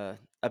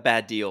a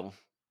bad deal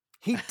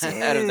He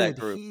out of that did.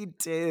 group. He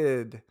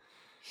did.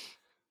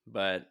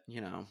 But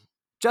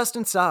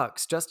Justin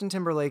sucks. Justin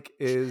Timberlake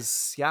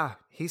yeah,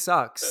 he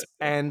sucks.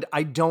 And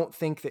I don't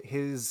think that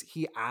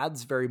he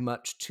adds very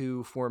much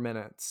to 4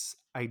 minutes.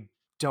 I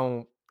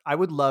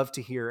would love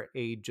to hear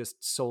a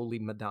just solely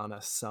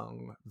Madonna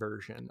sung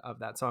version of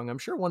that song. I'm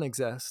sure one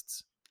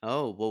exists.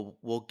 oh, well,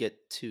 we'll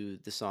get to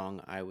the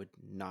song I would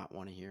not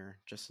want to hear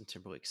Justin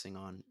Timberlake sing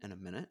on in a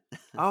minute.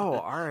 Oh,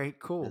 all right,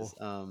 Because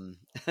cool.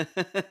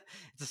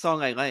 it's a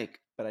song I like,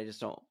 but I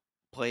just don't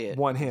play it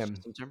Want because him.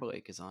 Justin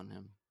Timberlake is on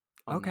there.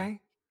 Okay.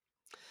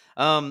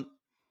 Um,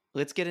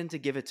 let's get into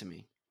 "Give It to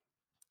Me."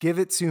 Give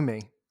it to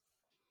me.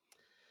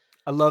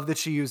 I love that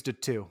she used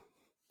it too.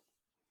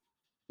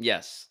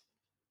 Yes, this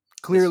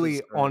was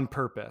Clearly her. on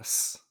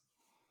purpose.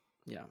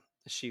 Yeah,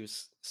 she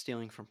was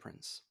stealing from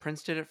Prince.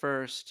 Prince did it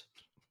first.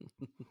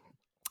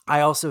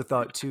 I also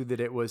thought too that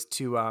it was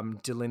to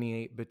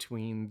delineate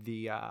between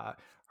the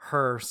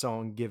her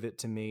song "Give It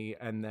to Me"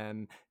 and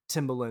then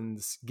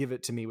Timbaland's "Give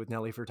It to Me" with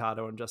Nelly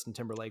Furtado and Justin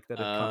Timberlake that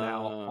had come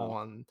out Oh.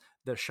 on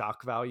the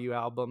Shock Value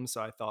album.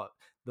 So I thought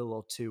the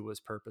little two was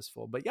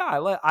purposeful. But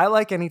yeah, I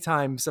like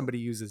anytime somebody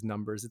uses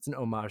numbers. It's an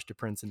homage to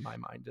Prince in my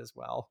mind as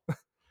well.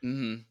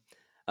 Hmm.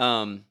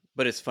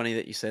 But it's funny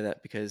that you say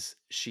that because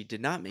she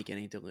did not make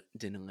any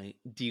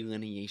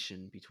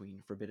delineation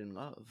between forbidden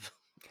love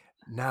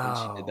when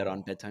she did that on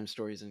No. Bedtime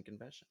Stories and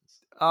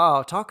Confessions.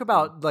 Oh, talk Um,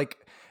 about like,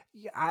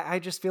 I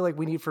just feel like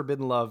we need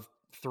Forbidden Love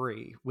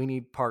 3. We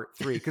need part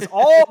 3 because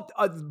all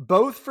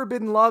both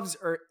Forbidden Loves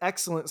are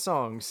excellent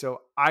songs.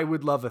 So I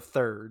would love a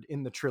third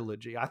in the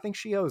trilogy. I think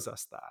she owes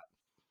us that.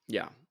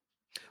 Yeah.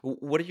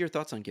 What are your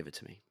thoughts on Give It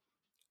to Me?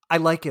 I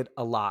like it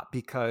a lot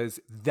because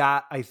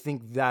I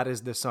think that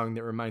is the song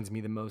that reminds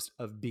me the most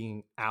of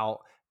being out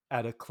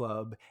at a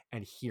club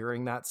and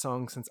hearing that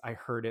song, since I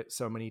heard it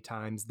so many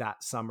times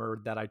that summer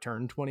that I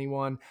turned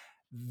 21.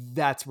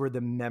 That's where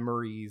the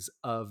memories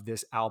of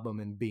this album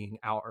and being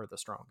out are the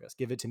strongest.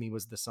 Give It to Me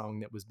was the song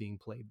that was being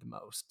played the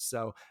most.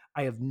 So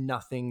I have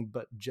nothing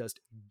but just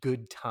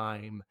good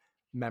time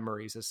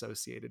memories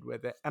associated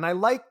with it. And I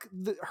like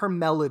her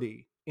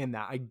melody in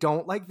that. I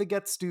don't like the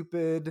Get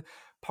Stupid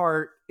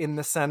part in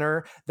the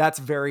center. That's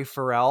very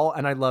Pharrell,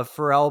 and I love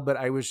Pharrell, but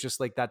I was just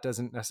like, that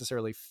doesn't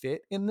necessarily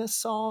fit in this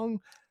song.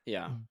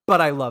 Yeah.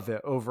 But I love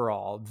it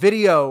overall.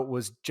 Video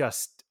was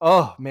just,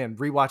 oh man,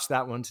 rewatched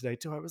that one today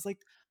too. I was like,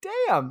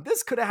 damn,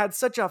 this could have had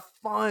such a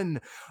fun,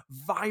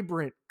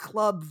 vibrant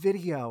club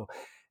video.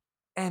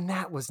 And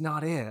that was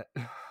not it.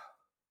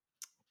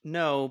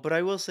 No, but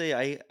I will say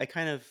I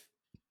kind of,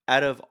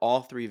 out of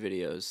all three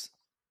videos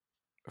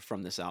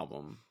from this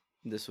album,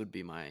 this would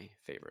be my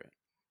favorite.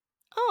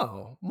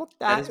 Oh, well,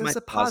 That that is my is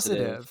a positive.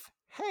 positive.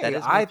 That Hey,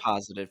 is my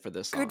positive for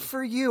this good song.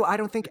 for you. I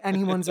don't think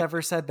anyone's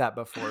ever said that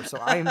before. So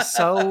I am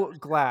so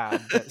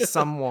glad that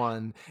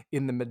someone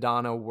in the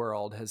Madonna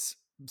world has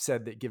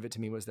said that Give It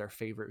to Me was their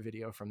favorite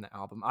video from the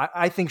album.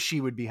 I think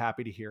she would be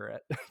happy to hear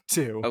it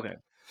too. Okay.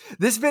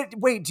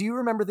 Wait, do you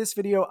remember this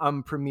video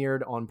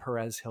premiered on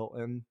Perez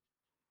Hilton?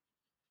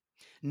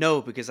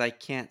 No, because I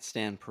can't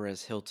stand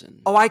Perez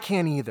Hilton. Oh, I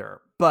can't either.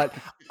 But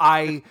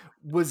I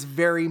was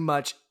very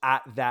much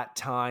at that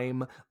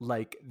time,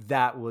 like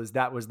that was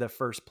the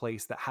first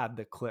place that had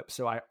the clip.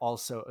 So I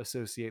also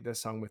associate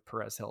this song with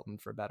Perez Hilton,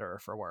 for better or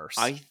for worse.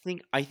 I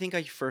think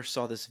I first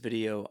saw this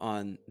video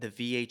on the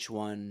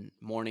VH1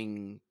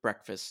 morning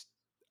breakfast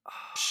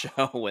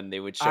show when they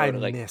would show I it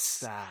at like miss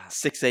that.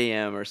 6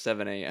 a.m. or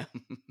 7 a.m.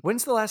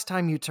 When's the last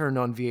time you turned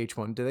on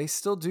VH1? Do they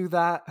still do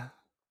that?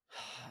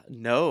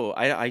 No,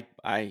 I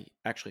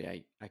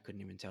actually I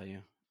couldn't even tell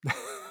you.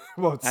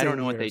 Well, I don't same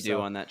know what here. they do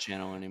So on that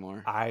channel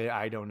anymore.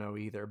 I don't know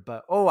either.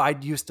 But oh, I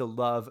used to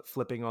love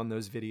flipping on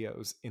those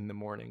videos in the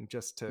morning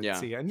just to Yeah,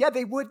 see. And yeah,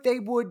 they would.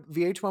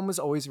 VH1 was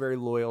always very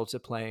loyal to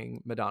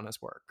playing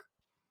Madonna's work.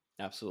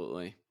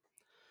 absolutely.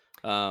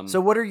 So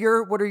what are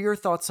your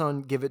thoughts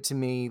on Give It to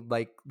Me?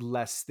 Like,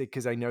 less,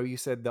 because I know you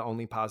said the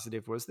only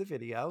positive was the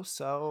video.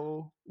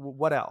 So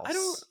what I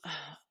don't.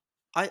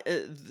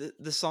 else?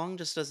 The song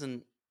just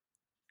doesn't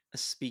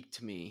speak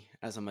to me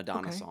as a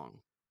Madonna Okay, song.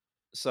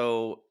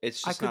 So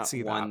it's I just could not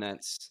see one that.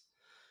 that's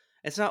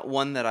it's not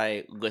one that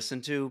I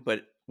listen to,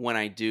 but when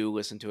I do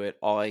listen to it,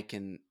 all I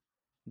can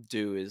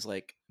do is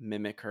like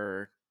mimic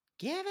her,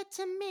 give it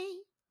to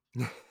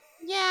me.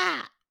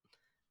 Yeah.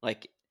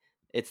 Like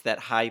it's that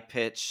high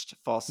pitched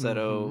Mm-hmm.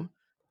 falsetto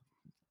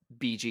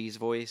Bee Gees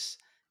voice.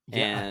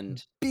 Yeah,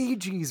 And Bee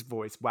Gees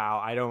voice. Wow,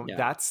 I don't. yeah,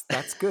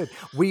 That's good.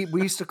 We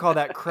used to call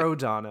that Crow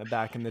Donna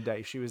back in the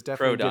day. She was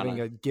Crow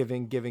definitely Donna.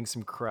 giving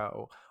some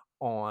crow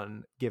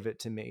on Give It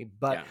to Me.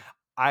 But Yeah.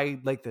 I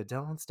like the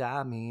 "Don't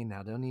Stop Me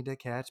Now, Don't Need to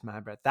Catch My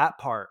Breath." That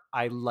part,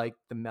 I like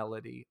the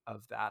melody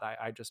of that.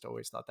 I just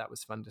always thought that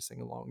was fun to sing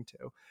along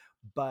to.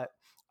 But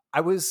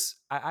I was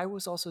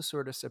also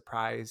sort of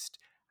surprised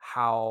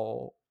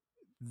how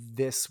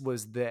this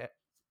was the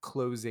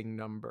closing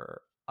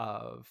number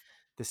of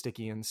the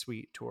Sticky and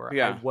Sweet tour. I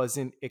Yeah.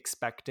 wasn't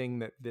expecting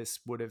that this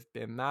would have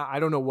been that. I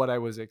don't know what I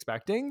was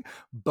expecting,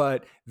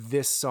 but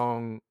this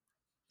song,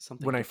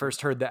 Something when I different.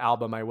 first heard the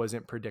album, I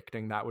wasn't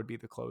predicting that would be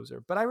the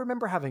closer. But I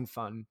remember having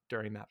fun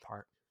during that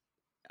part.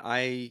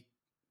 I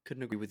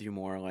couldn't agree with you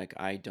more. Like,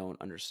 I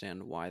don't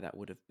understand why that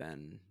would have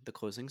been the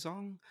closing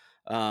song.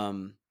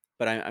 Um,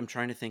 but I'm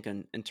trying to think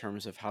in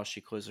terms of how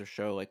she closed her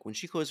show. Like, when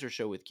she closed her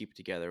show with Keep It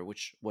Together,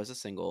 which was a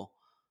single,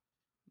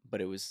 but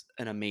it was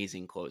an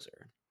amazing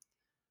closer.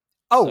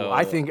 Oh,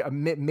 I So, think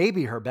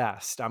maybe her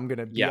best.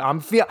 yeah, I'm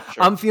sure.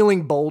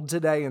 feeling bold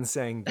today and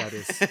saying that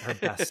is her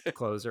best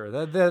closer.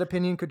 That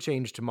opinion could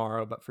change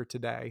tomorrow, but for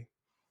today,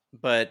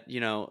 But,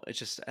 it's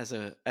just as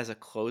a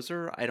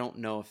closer, I don't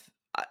know if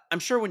I'm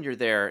sure when you're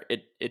there,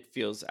 it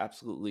feels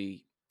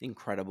absolutely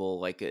incredible,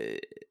 like,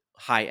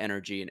 high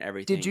energy and did you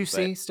everything, but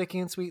see Sticky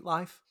and Sweet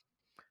live?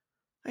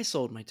 I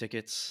sold my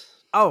tickets.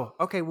 Oh,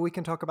 okay. Well, we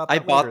can talk about I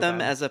that bought later them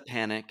then. as a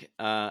panic,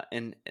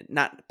 and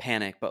not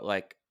panic, but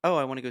like, "Oh,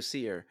 I wanna go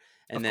see her."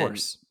 And Of then,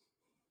 course.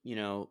 you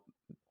know,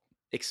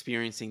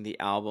 experiencing the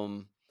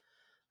album,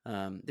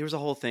 there was a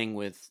whole thing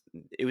with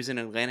it was in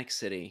Atlantic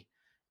City,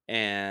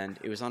 and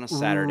it was on a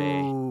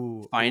Saturday.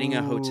 Ooh, Finding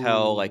a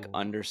hotel, like, ooh.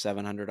 under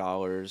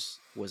 $700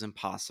 was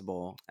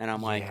impossible, and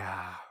I'm like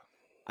Yeah.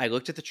 I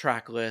looked at the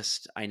track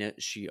list. I know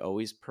she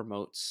always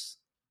promotes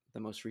the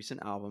most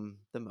recent album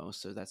the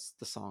most, so that's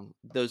the song.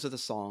 Those are the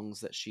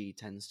songs that she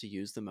tends to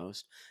use the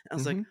most. And I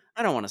was like, Hmm.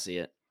 I don't want to see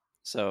it,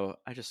 so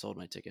I just sold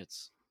my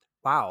tickets.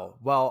 Wow.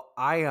 Well,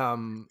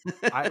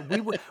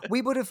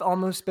 we would have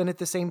almost been at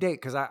the same date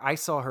because I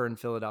saw her in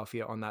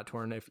Philadelphia on that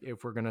tour, and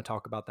if we're going to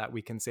talk about that,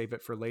 we can save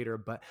it for later.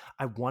 But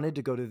I wanted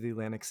to go to the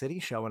Atlantic City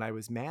show, and I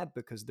was mad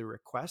because the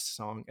request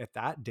song at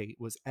that date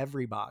was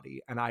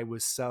 "Everybody," and I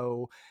was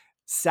so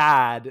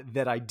sad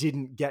that I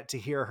didn't get to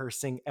hear her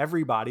sing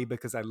 "Everybody"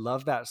 because I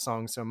love that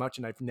song so much,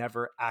 and I've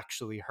never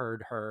actually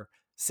heard her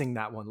sing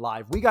that one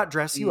live. We got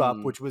Dress You Up,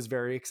 Mm, which was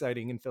very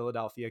exciting in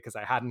Philadelphia because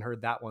I hadn't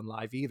heard that one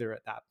live either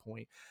at that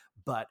point.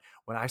 But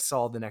when I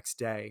saw the next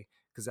day,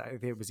 because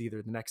it was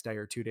either the next day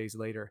or 2 days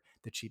later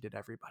that she did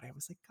Everybody, I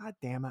was like, God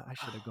damn it, I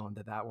should have gone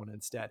to that one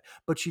instead.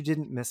 But she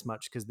didn't miss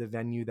much because the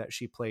venue that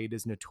she played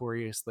is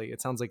notoriously, it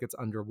sounds like it's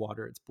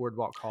underwater. It's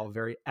Boardwalk Hall,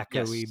 very yes.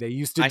 echoey. They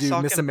used to I do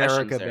saw Miss Confessions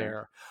America there.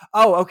 there.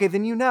 Oh, okay,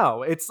 then you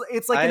know. It's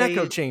like an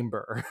echo I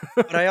chamber.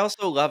 But I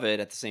also love it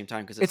at the same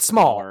time because It's it's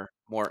small.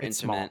 more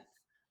It's intimate.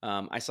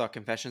 small. I saw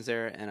Confessions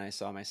there, and I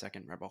saw my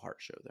second Rebel Heart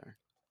show there.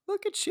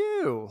 Look at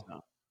you.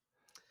 So,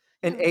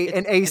 An yeah, A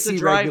an it's a AC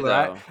drive, regular.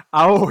 though.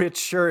 Oh, it's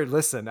sure.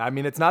 Listen, I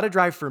mean, it's not a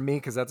drive for me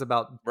because that's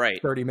about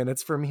Right. 30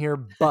 minutes from here,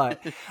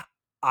 but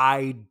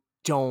I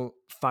don't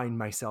find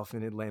myself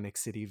in Atlantic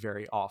City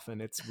very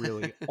often. It's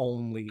really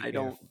only I if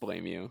don't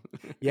blame you.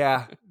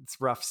 yeah, it's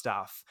rough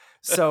stuff.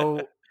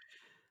 So,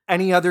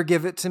 any other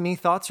give it to me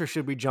thoughts, or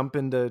should we jump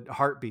into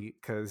Heartbeat?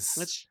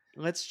 Because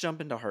Let's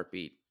jump into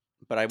Heartbeat,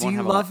 but I do won't you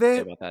have a lot love to say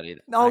it? about that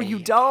either. No, you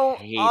I don't?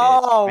 hate it.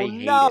 Oh, I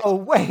hate no,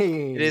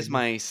 it. It is Wayne.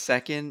 my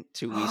second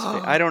to least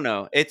I don't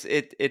know.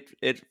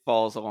 It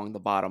falls along the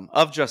bottom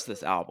of just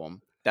this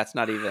album. That's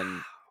not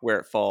even where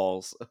it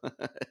falls.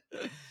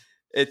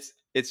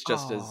 It's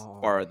just as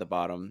far Oh. at the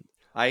bottom.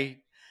 I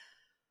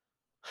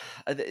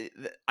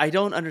I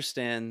don't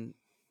understand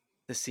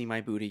the "See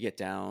My Booty Get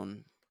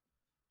Down."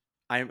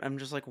 I'm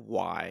just like,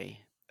 "Why?"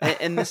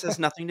 And this has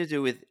nothing to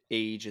do with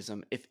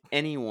ageism. If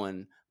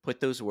anyone put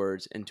those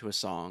words into a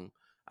song,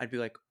 I'd be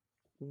like,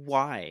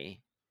 "Why?"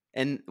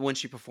 And when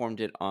she performed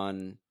it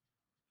on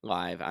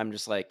live, I'm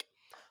just like,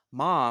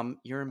 "Mom,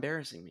 you're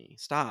embarrassing me.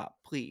 Stop,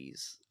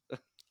 please."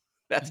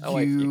 That's how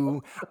I feel.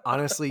 You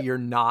honestly, you're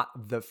not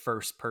the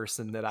first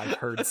person that I've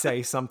heard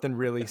say something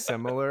really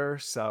similar.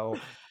 So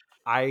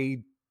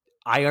I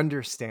I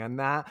understand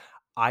that.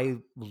 I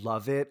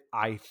love it.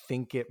 I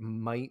think it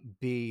might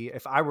be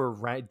if I were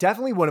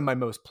definitely one of my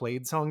most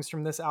played songs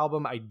from this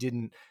album. I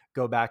didn't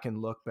go back and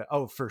look, but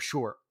oh, for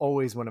sure,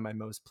 always one of my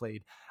most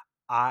played.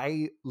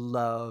 I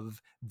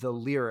love the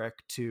lyric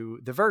to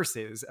the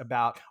verses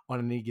about on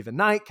any given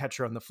night, catch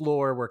her on the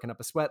floor, working up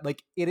a sweat.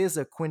 Like it is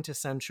a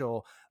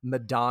quintessential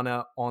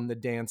Madonna on the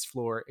dance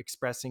floor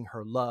expressing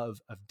her love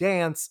of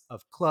dance,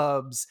 of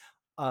clubs,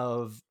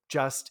 of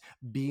just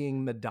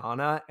being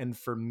Madonna. And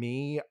for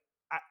me,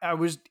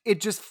 it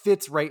just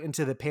fits right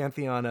into the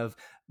pantheon of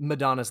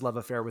Madonna's love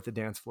affair with the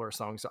dance floor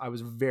song. So I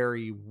was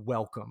very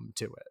welcome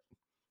to it.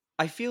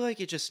 I feel like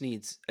it just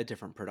needs a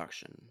different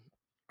production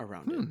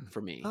around it Hmm.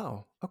 for me.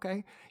 Oh,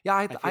 okay. Yeah,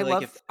 I feel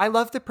like if I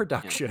love the yeah.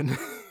 production.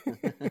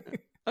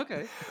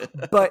 Okay.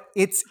 But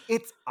it's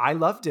I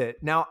loved it.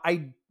 Now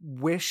I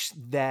wish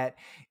that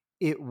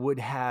it would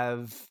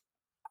have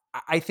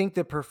I think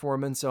the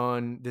performance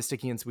on the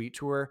Sticky and Sweet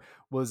tour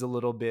was a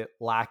little bit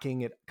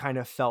lacking. It kind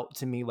of felt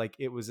to me like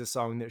it was a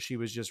song that she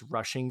was just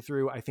rushing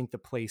through. I think the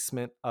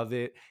placement of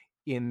it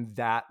in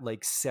that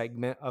like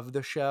segment of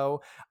the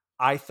show,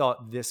 I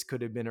thought this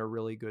could have been a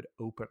really good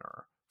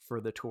opener for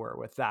the tour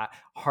with that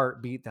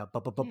heartbeat, that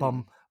bum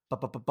Hmm.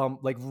 bum,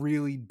 like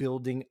really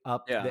building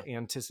up Yeah. the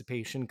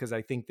anticipation because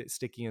I think that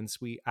Sticky and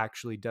Sweet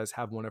actually does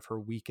have one of her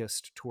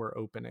weakest tour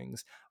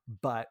openings.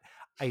 But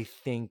I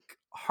think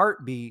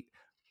Heartbeat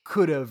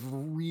could have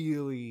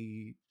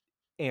really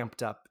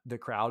amped up the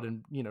crowd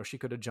and she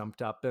could have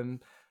jumped up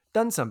and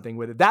done something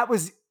with it. That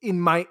was in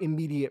my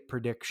immediate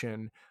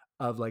prediction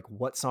of like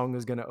what song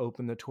was going to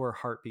open the tour.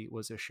 Heartbeat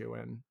was a shoe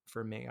in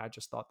for me. I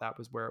just thought that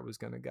was where it was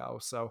going to go.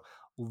 So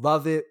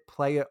love it,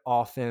 play it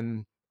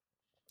often.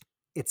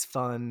 It's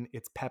fun,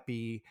 it's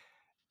peppy.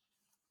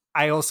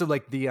 I also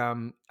like the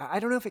I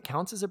don't know if it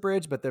counts as a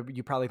bridge, but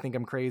you probably think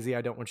I'm crazy.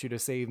 I don't want you to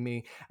save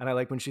me. And I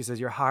like when she says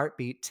your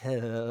heartbeat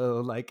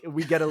toe. Like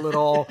we get a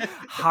little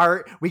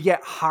heart, we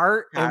get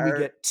heart and we Heart.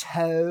 get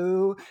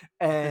toe.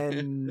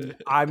 And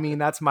I mean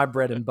that's my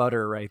bread and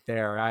butter right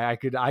there. I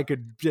could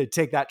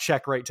take that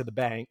check right to the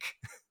bank.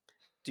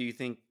 Do you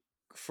think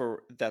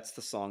for that's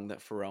the song that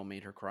Pharrell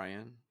made her cry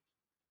in?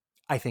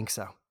 I think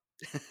so.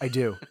 I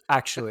do.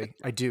 Actually.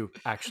 I do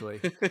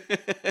actually.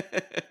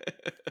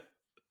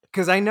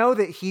 Because I know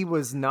that he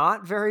was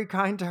not very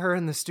kind to her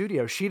in the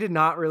studio. She did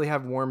not really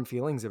have warm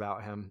feelings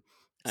about him.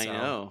 I So,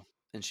 know,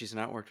 and she's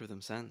not worked with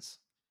him since.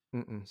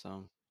 mm-mm.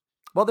 So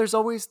Well, there's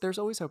always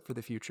hope for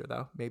the future,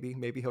 though.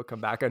 Maybe he'll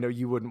come back. I know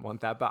you wouldn't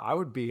want that, but I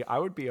would be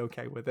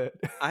okay with it.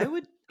 I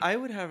would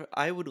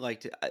like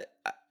to.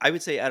 I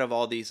would say out of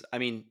all these, I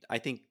mean, I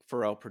think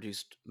Pharrell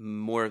produced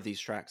more of these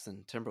tracks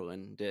than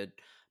Timberland did,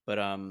 but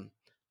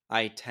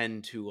I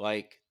tend to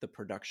like the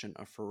production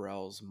of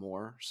Pharrell's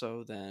more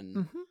so than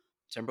Hmm.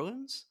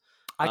 Timberland's.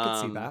 I could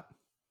see Um, that.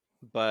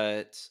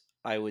 but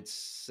I would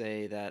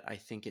say that I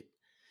think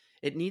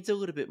it needs a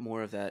little bit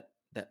more of that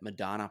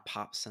Madonna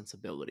pop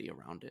sensibility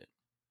around it.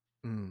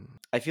 Mm.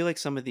 I feel like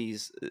some of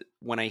these,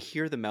 when I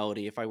hear the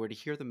melody, if I were to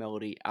hear the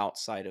melody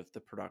outside of the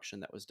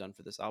production that was done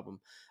for this album,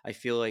 I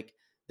feel like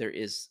there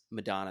is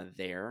Madonna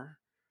there,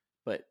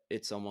 but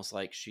it's almost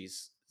like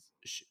she's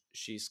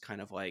kind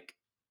of like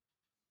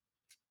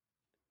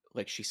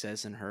she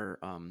says in her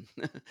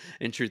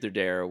in Truth or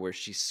Dare, where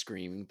she's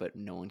screaming but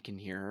no one can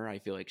hear her. I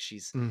feel like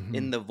she's Hmm.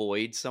 in the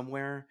void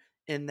somewhere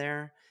in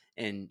there,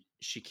 and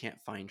she can't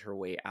find her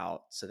way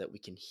out so that we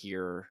can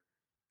hear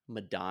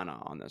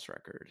Madonna on this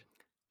record.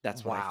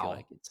 That's what I feel Wow.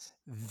 like it's.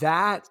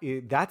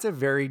 That's a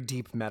very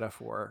deep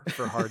metaphor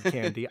for Hard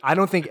Candy. I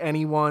don't think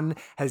anyone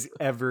has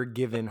ever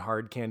given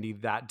Hard Candy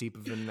that deep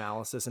of an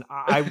analysis. And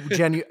I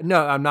genuinely,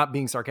 no, I'm not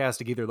being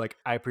sarcastic either. Like,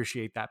 I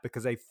appreciate that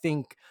because I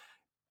think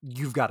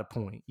you've got a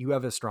point. You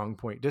have a strong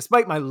point,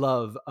 despite my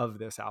love of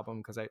this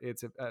album, because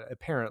it's a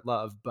apparent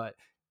love. But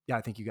yeah,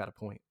 I think you got a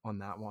point on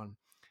that one.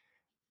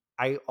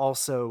 I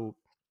also,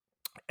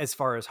 as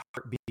far as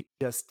Heartbeat,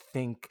 just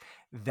think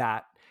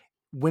that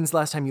when's the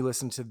last time you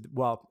listened to,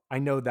 well, I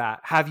know that.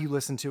 Have you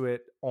listened to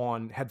it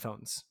on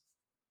headphones?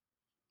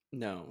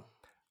 No.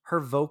 Her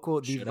vocal,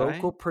 the Should I?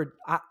 vocal,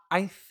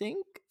 I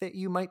think that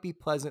you might be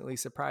pleasantly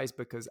surprised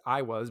because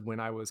I was, when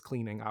I was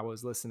cleaning, I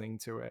was listening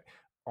to it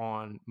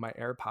on my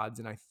AirPods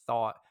and I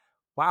thought,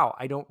 wow,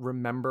 I don't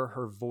remember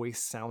her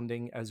voice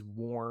sounding as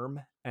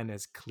warm and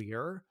as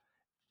clear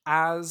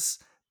as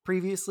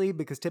previously,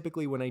 because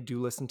typically when I do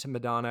listen to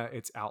Madonna,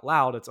 it's out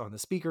loud, it's on the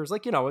speakers,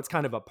 like, it's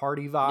kind of a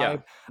party Yeah.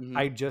 vibe. Mhm.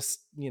 I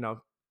just,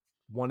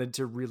 wanted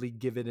to really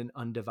give it an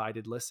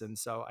undivided listen.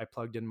 So I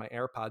plugged in my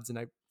AirPods and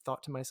I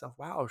thought to myself,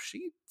 wow,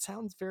 she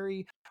sounds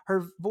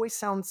her voice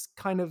sounds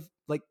kind of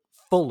like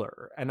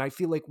fuller. And I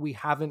feel like we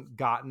haven't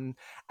gotten,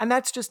 and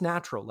that's just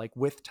natural. Like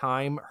with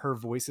time, her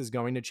voice is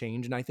going to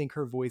change. And I think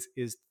her voice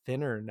is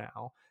thinner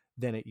now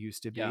than it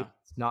used to be. Yeah.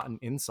 It's not an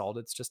insult,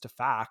 it's just a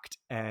fact.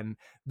 And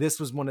this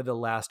was one of the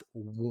last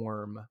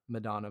warm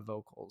Madonna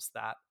vocals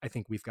that I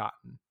think we've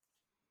gotten.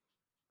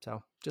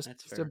 So That's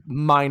just a fair.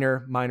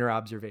 minor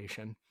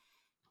observation.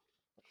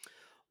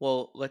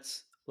 Well,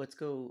 let's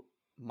go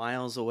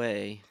miles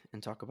away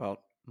and talk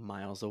about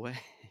Miles Away.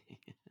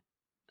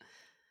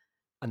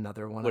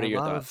 Another one What I are your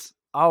love. thoughts?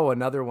 Oh,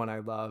 another one I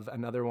love.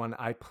 Another one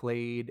I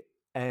played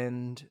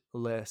endlessly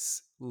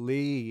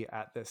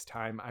at this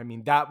time. I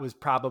mean, that was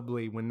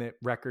probably when the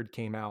record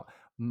came out,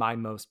 my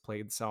most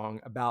played song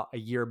about a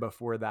year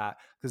before that,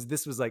 because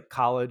this was like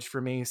college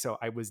for me. So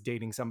I was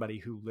dating somebody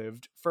who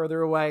lived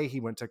further away. He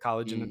went to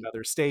college in Mm,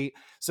 another state.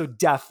 So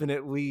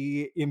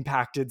definitely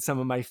impacted some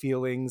of my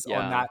feelings on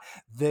yeah. that.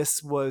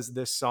 This was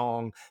the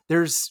song.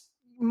 There's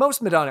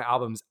most Madonna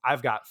albums,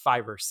 I've got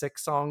 5 or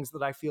 6 songs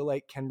that I feel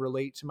like can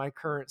relate to my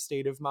current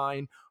state of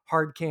mind.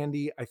 Hard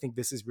Candy, I think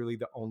this is really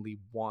the only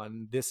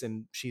one, this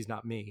and She's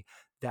Not Me,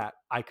 that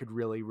I could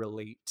really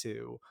relate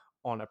to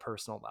on a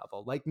personal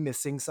level. Like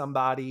missing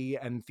somebody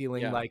and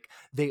feeling Yeah. like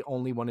they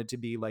only wanted to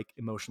be like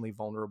emotionally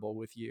vulnerable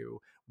with you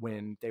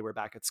when they were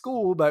back at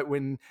school, but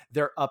when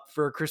they're up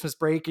for Christmas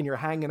break and you're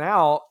hanging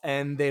out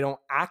and they don't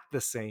act the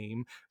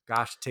same.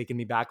 Gosh, taking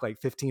me back like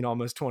 15,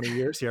 almost 20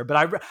 years here.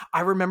 But I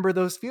remember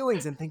those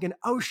feelings and thinking,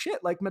 oh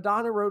shit, like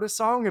Madonna wrote a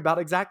song about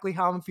exactly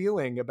how I'm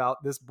feeling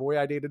about this boy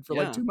I dated for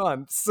like Yeah. 2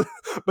 months.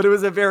 But it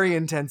was a very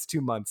intense 2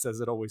 months,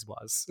 as it always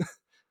was.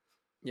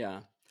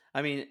 Yeah.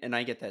 I mean, and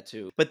I get that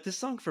too. But this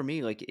song for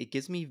me, like it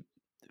gives me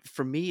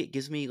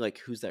like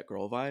Who's That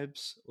Girl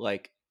vibes.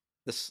 Like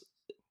this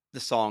the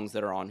songs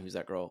that are on Who's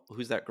That Girl,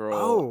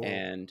 Oh,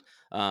 and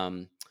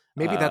um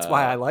maybe that's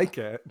why I uh like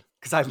it,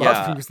 because I love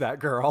yeah, Who's That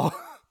Girl?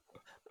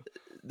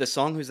 the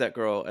song Who's That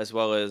Girl, as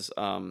well as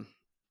The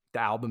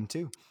album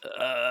too.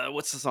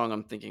 what's the song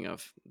I'm thinking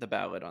of? The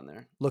ballad on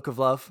there. Look of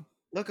Love.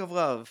 Look of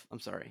Love. I'm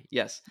sorry.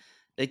 Yes.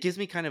 It gives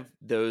me kind of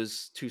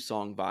those two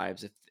song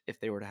vibes. If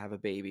they were to have a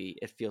baby,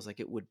 it feels like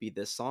it would be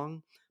this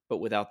song, but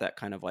without that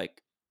kind of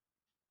like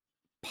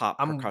pop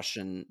I'm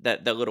percussion,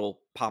 that little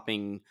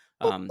popping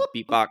boop, boop, boop,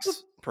 boop.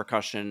 beatbox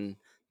percussion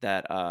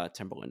that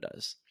Timberland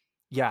does.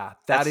 Yeah,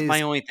 that That's my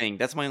is. only thing.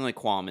 That's my only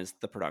qualm is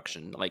the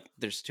production. Like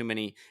there's too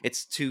many.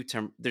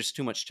 There's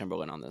too much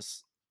Timberland on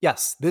this.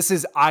 Yes, this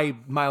is, I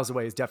Miles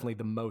Away is definitely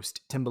the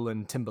most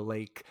Timbaland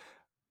Timberlake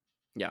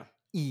Yeah.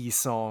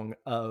 song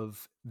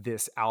of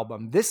this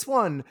album. This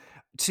one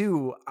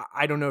too,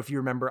 I don't know if you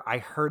remember, I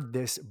heard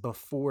this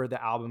before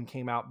the album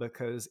came out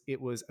because it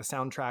was a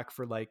soundtrack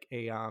for like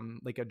a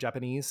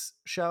Japanese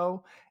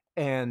show.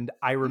 And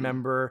I Mm.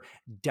 remember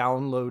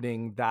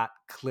downloading that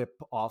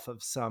clip off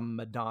of some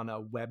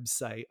Madonna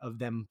website of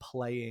them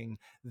playing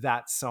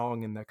that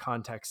song in the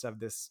context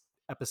of this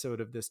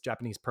episode of this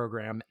Japanese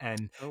program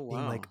and Oh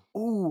being like, wow.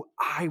 "Oh,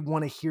 I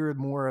want to hear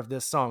more of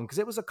this song," because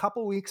it was a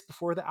couple weeks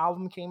before the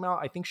album came out.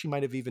 I think she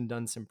might have even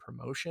done some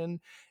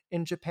promotion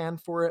in Japan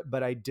for it,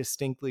 but I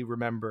distinctly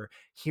remember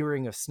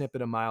hearing a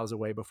snippet of Miles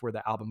Away before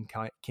the album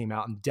came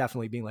out and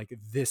definitely being like,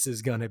 "This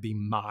is going to be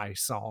my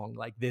song.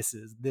 Like this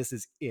is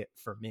it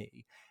for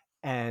me."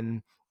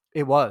 And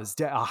It was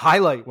a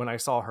highlight when I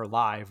saw her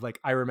live. Like,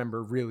 I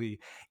remember really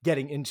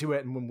getting into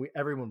it, and when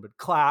everyone would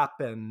clap,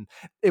 and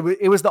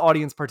it was the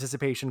audience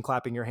participation,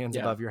 clapping your hands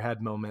Yeah. above your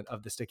head moment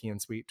of the Sticky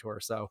and Sweet tour.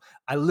 So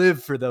I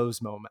live for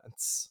those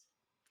moments.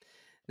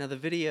 Now the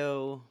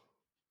video.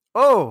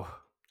 Oh,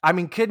 I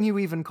mean, can you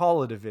even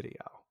call it a video?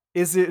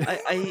 Is it?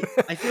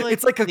 I feel like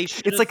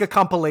it's like a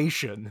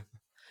compilation.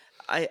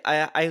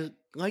 I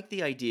like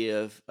the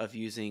idea of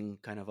using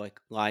kind of like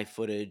live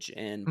footage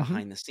and Mm-hmm.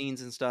 behind the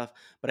scenes and stuff,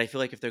 but I feel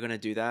like if they're gonna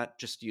do that,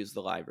 just use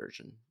the live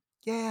version.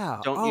 Yeah.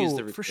 Don't use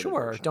the Oh, for recorded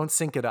sure. version. Don't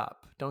sync it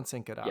up. Don't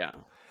sync it Yeah,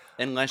 up.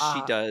 unless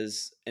she Uh,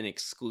 does an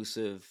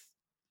exclusive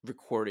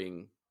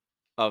recording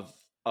of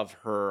of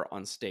her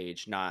on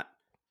stage, not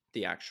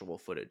the actual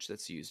footage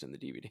that's used in the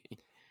DVD.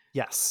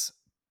 yes.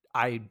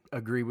 I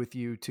agree with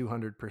you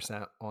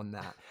 200% on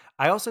that.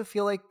 I also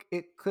feel like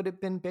it could have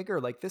been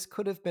bigger. Like, this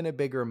could have been a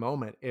bigger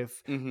moment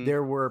if Mm-hmm.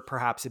 there were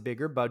perhaps a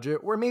bigger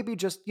budget, or maybe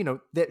just,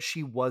 that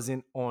she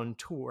wasn't on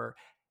tour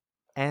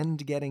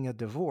and getting a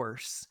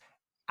divorce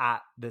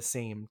at the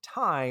same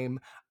time.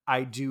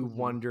 I do Mm-hmm.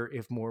 wonder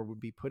if more would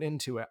be put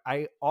into it.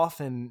 I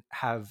often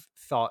have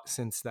thought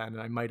since then,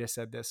 and I might have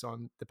said this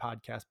on the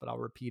podcast, but I'll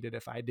repeat it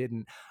if I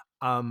didn't.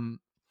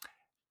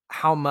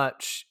 How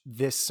much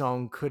this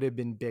song could have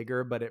been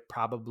bigger, but it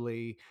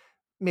probably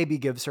maybe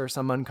gives her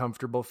some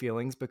uncomfortable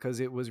feelings because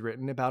it was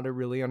written about a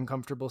really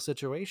uncomfortable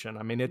situation.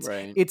 I mean,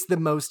 Right. it's the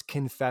most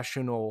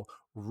confessional,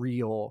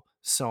 real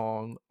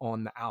song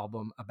on the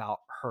album about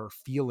her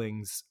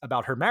feelings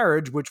about her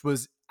marriage, which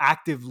was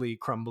actively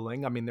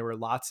crumbling. I mean, there were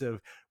lots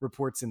of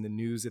reports in the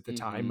news at the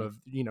time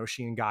Mm-hmm. of,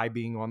 she and Guy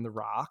being on the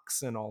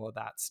rocks and all of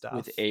that stuff.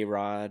 With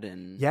A-Rod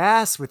and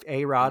Yes, with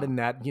A-Rod and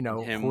that,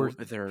 and him horse.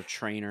 with her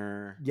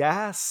trainer.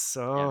 Yes.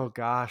 Yeah, Oh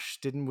gosh,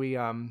 didn't we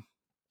what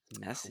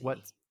messy.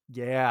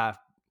 yeah,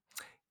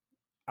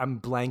 I'm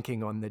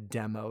blanking on the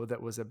demo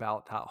that was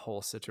about that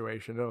whole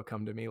situation. It'll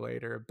come to me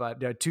later,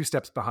 but Two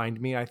Steps Behind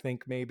Me, I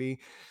think maybe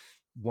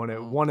one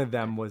Oh, of okay.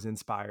 them was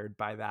inspired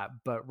by that.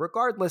 But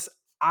regardless,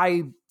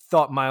 I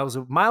thought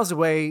Miles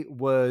Away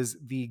was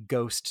the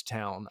ghost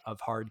town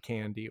of Hard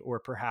Candy, or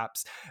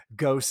perhaps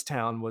Ghost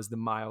Town was the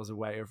Miles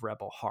Away of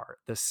Rebel Heart,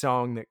 the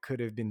song that could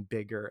have been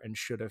bigger and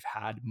should have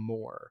had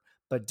more,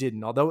 but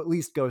didn't. Although at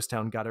least Ghost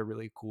Town got a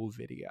really cool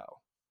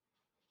video.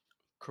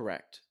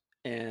 Correct.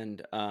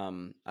 And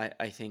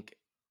I think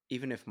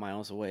even if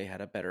Miles Away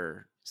had a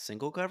better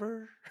single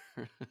cover,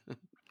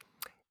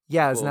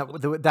 Yeah, isn't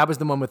well, that was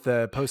the one with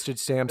the postage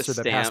the stamps or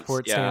the stamps,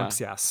 passport yeah, stamps?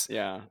 Yes.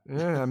 yeah,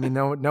 Yeah, I mean,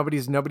 no,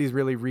 nobody's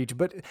really reached.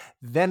 But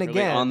then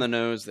really on again, the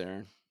nose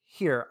there.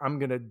 here I'm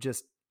gonna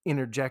just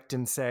interject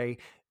and say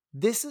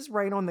this is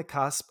right on the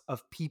cusp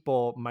of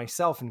people,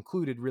 myself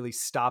included, really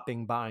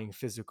stopping buying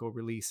physical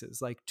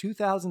releases. Like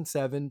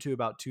 2007 to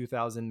about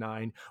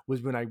 2009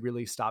 was when I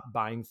really stopped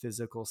buying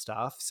physical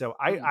stuff. So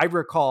Hmm. I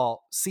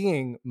recall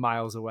seeing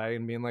Miles Away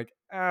and being like,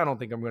 I don't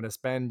think I'm going to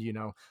spend,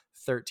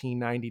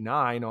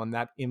 $13.99 on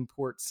that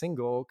import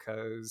single,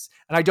 and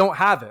I don't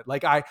have it.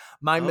 Like,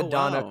 Oh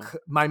wow.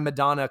 my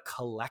Madonna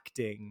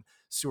collecting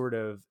sort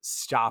of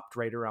stopped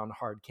right around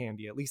Hard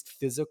Candy, at least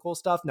physical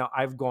stuff. Now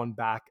I've gone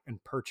back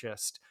and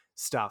purchased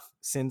stuff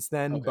since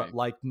then, but Okay.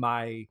 like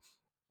my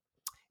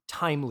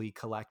timely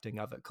collecting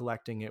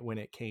it when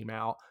it came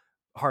out,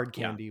 Hard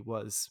Yeah. Candy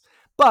was.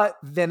 But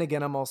then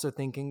again, I'm also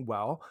thinking,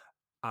 well,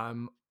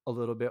 I'm a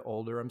little bit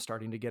older. I'm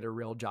starting to get a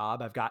real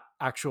job. I've got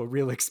actual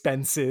real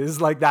expenses,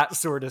 like that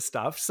sort of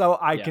stuff. So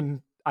Yeah.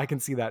 I can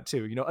see that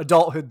too.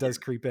 Adulthood Yeah. does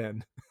creep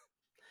in.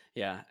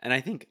 Yeah. And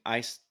I think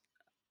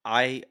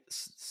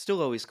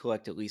still always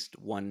collect at least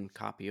one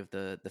copy of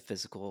the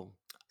physical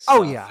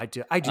Oh yeah, stuff.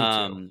 I do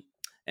too. Um,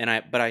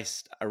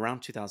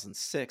 around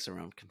 2006,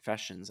 around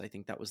Confessions, I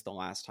think that was the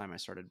last time I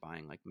started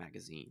buying like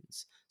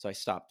magazines. So I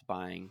stopped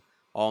buying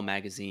all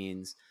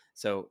magazines.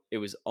 So it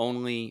was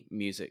only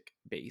music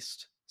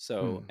based.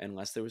 So Hmm.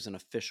 unless there was an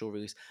official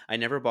release, I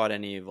never bought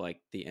any of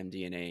like the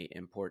MDNA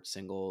import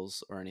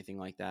singles or anything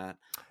like that.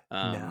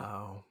 Um,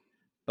 No.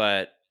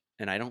 but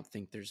and I don't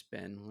think there's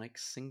been like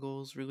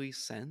singles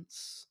released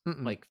since,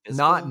 Mm-mm. like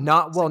physical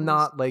singles,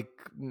 Not like,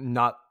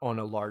 not on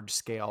a large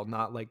scale,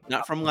 not like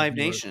not from with Live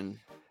more. Nation.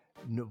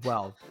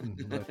 Well,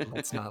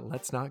 let's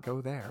not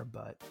go there.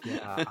 But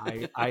yeah,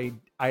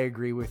 I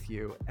agree with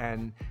you,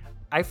 and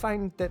I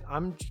find that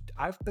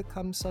I've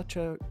become such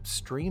a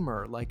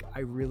streamer. Like, I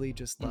really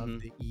just love Hmm.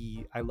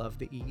 I love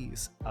the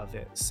ease of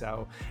it.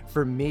 So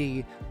for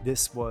me,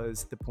 this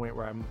was the point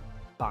where I'm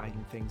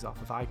buying things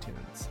off of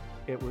iTunes.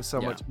 It was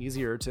so Yeah, much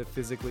easier to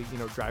physically,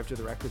 drive to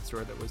the record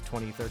store that was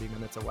 20-30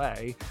 minutes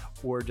away,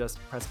 or just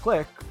press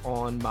click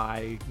on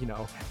my,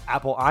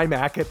 Apple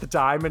iMac at the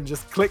time and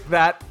just click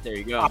that there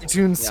you go.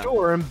 iTunes Yeah.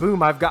 store, and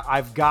boom, I've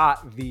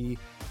got the,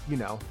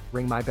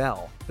 Ring My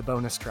Bell, the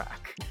bonus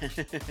track.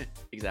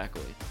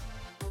 Exactly.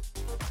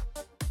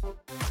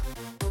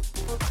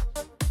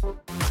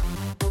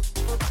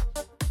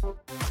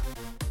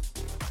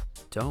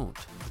 Don't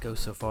go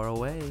so far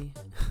away.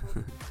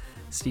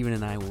 Steven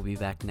and I will be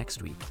back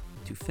next week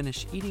to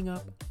finish eating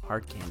up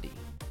Hard Candy.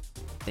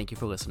 Thank you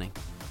for listening.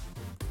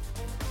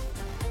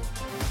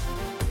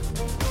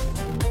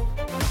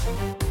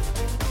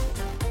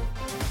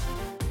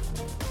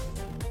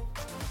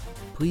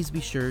 Please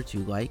be sure to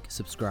like,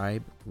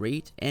 subscribe,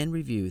 rate, and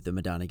review the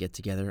Madonna Get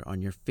Together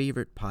on your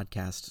favorite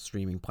podcast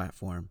streaming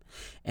platform.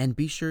 And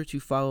be sure to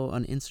follow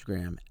on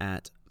Instagram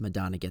at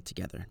Madonna Get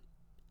Together.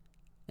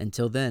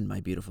 Until then,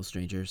 my beautiful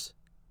strangers,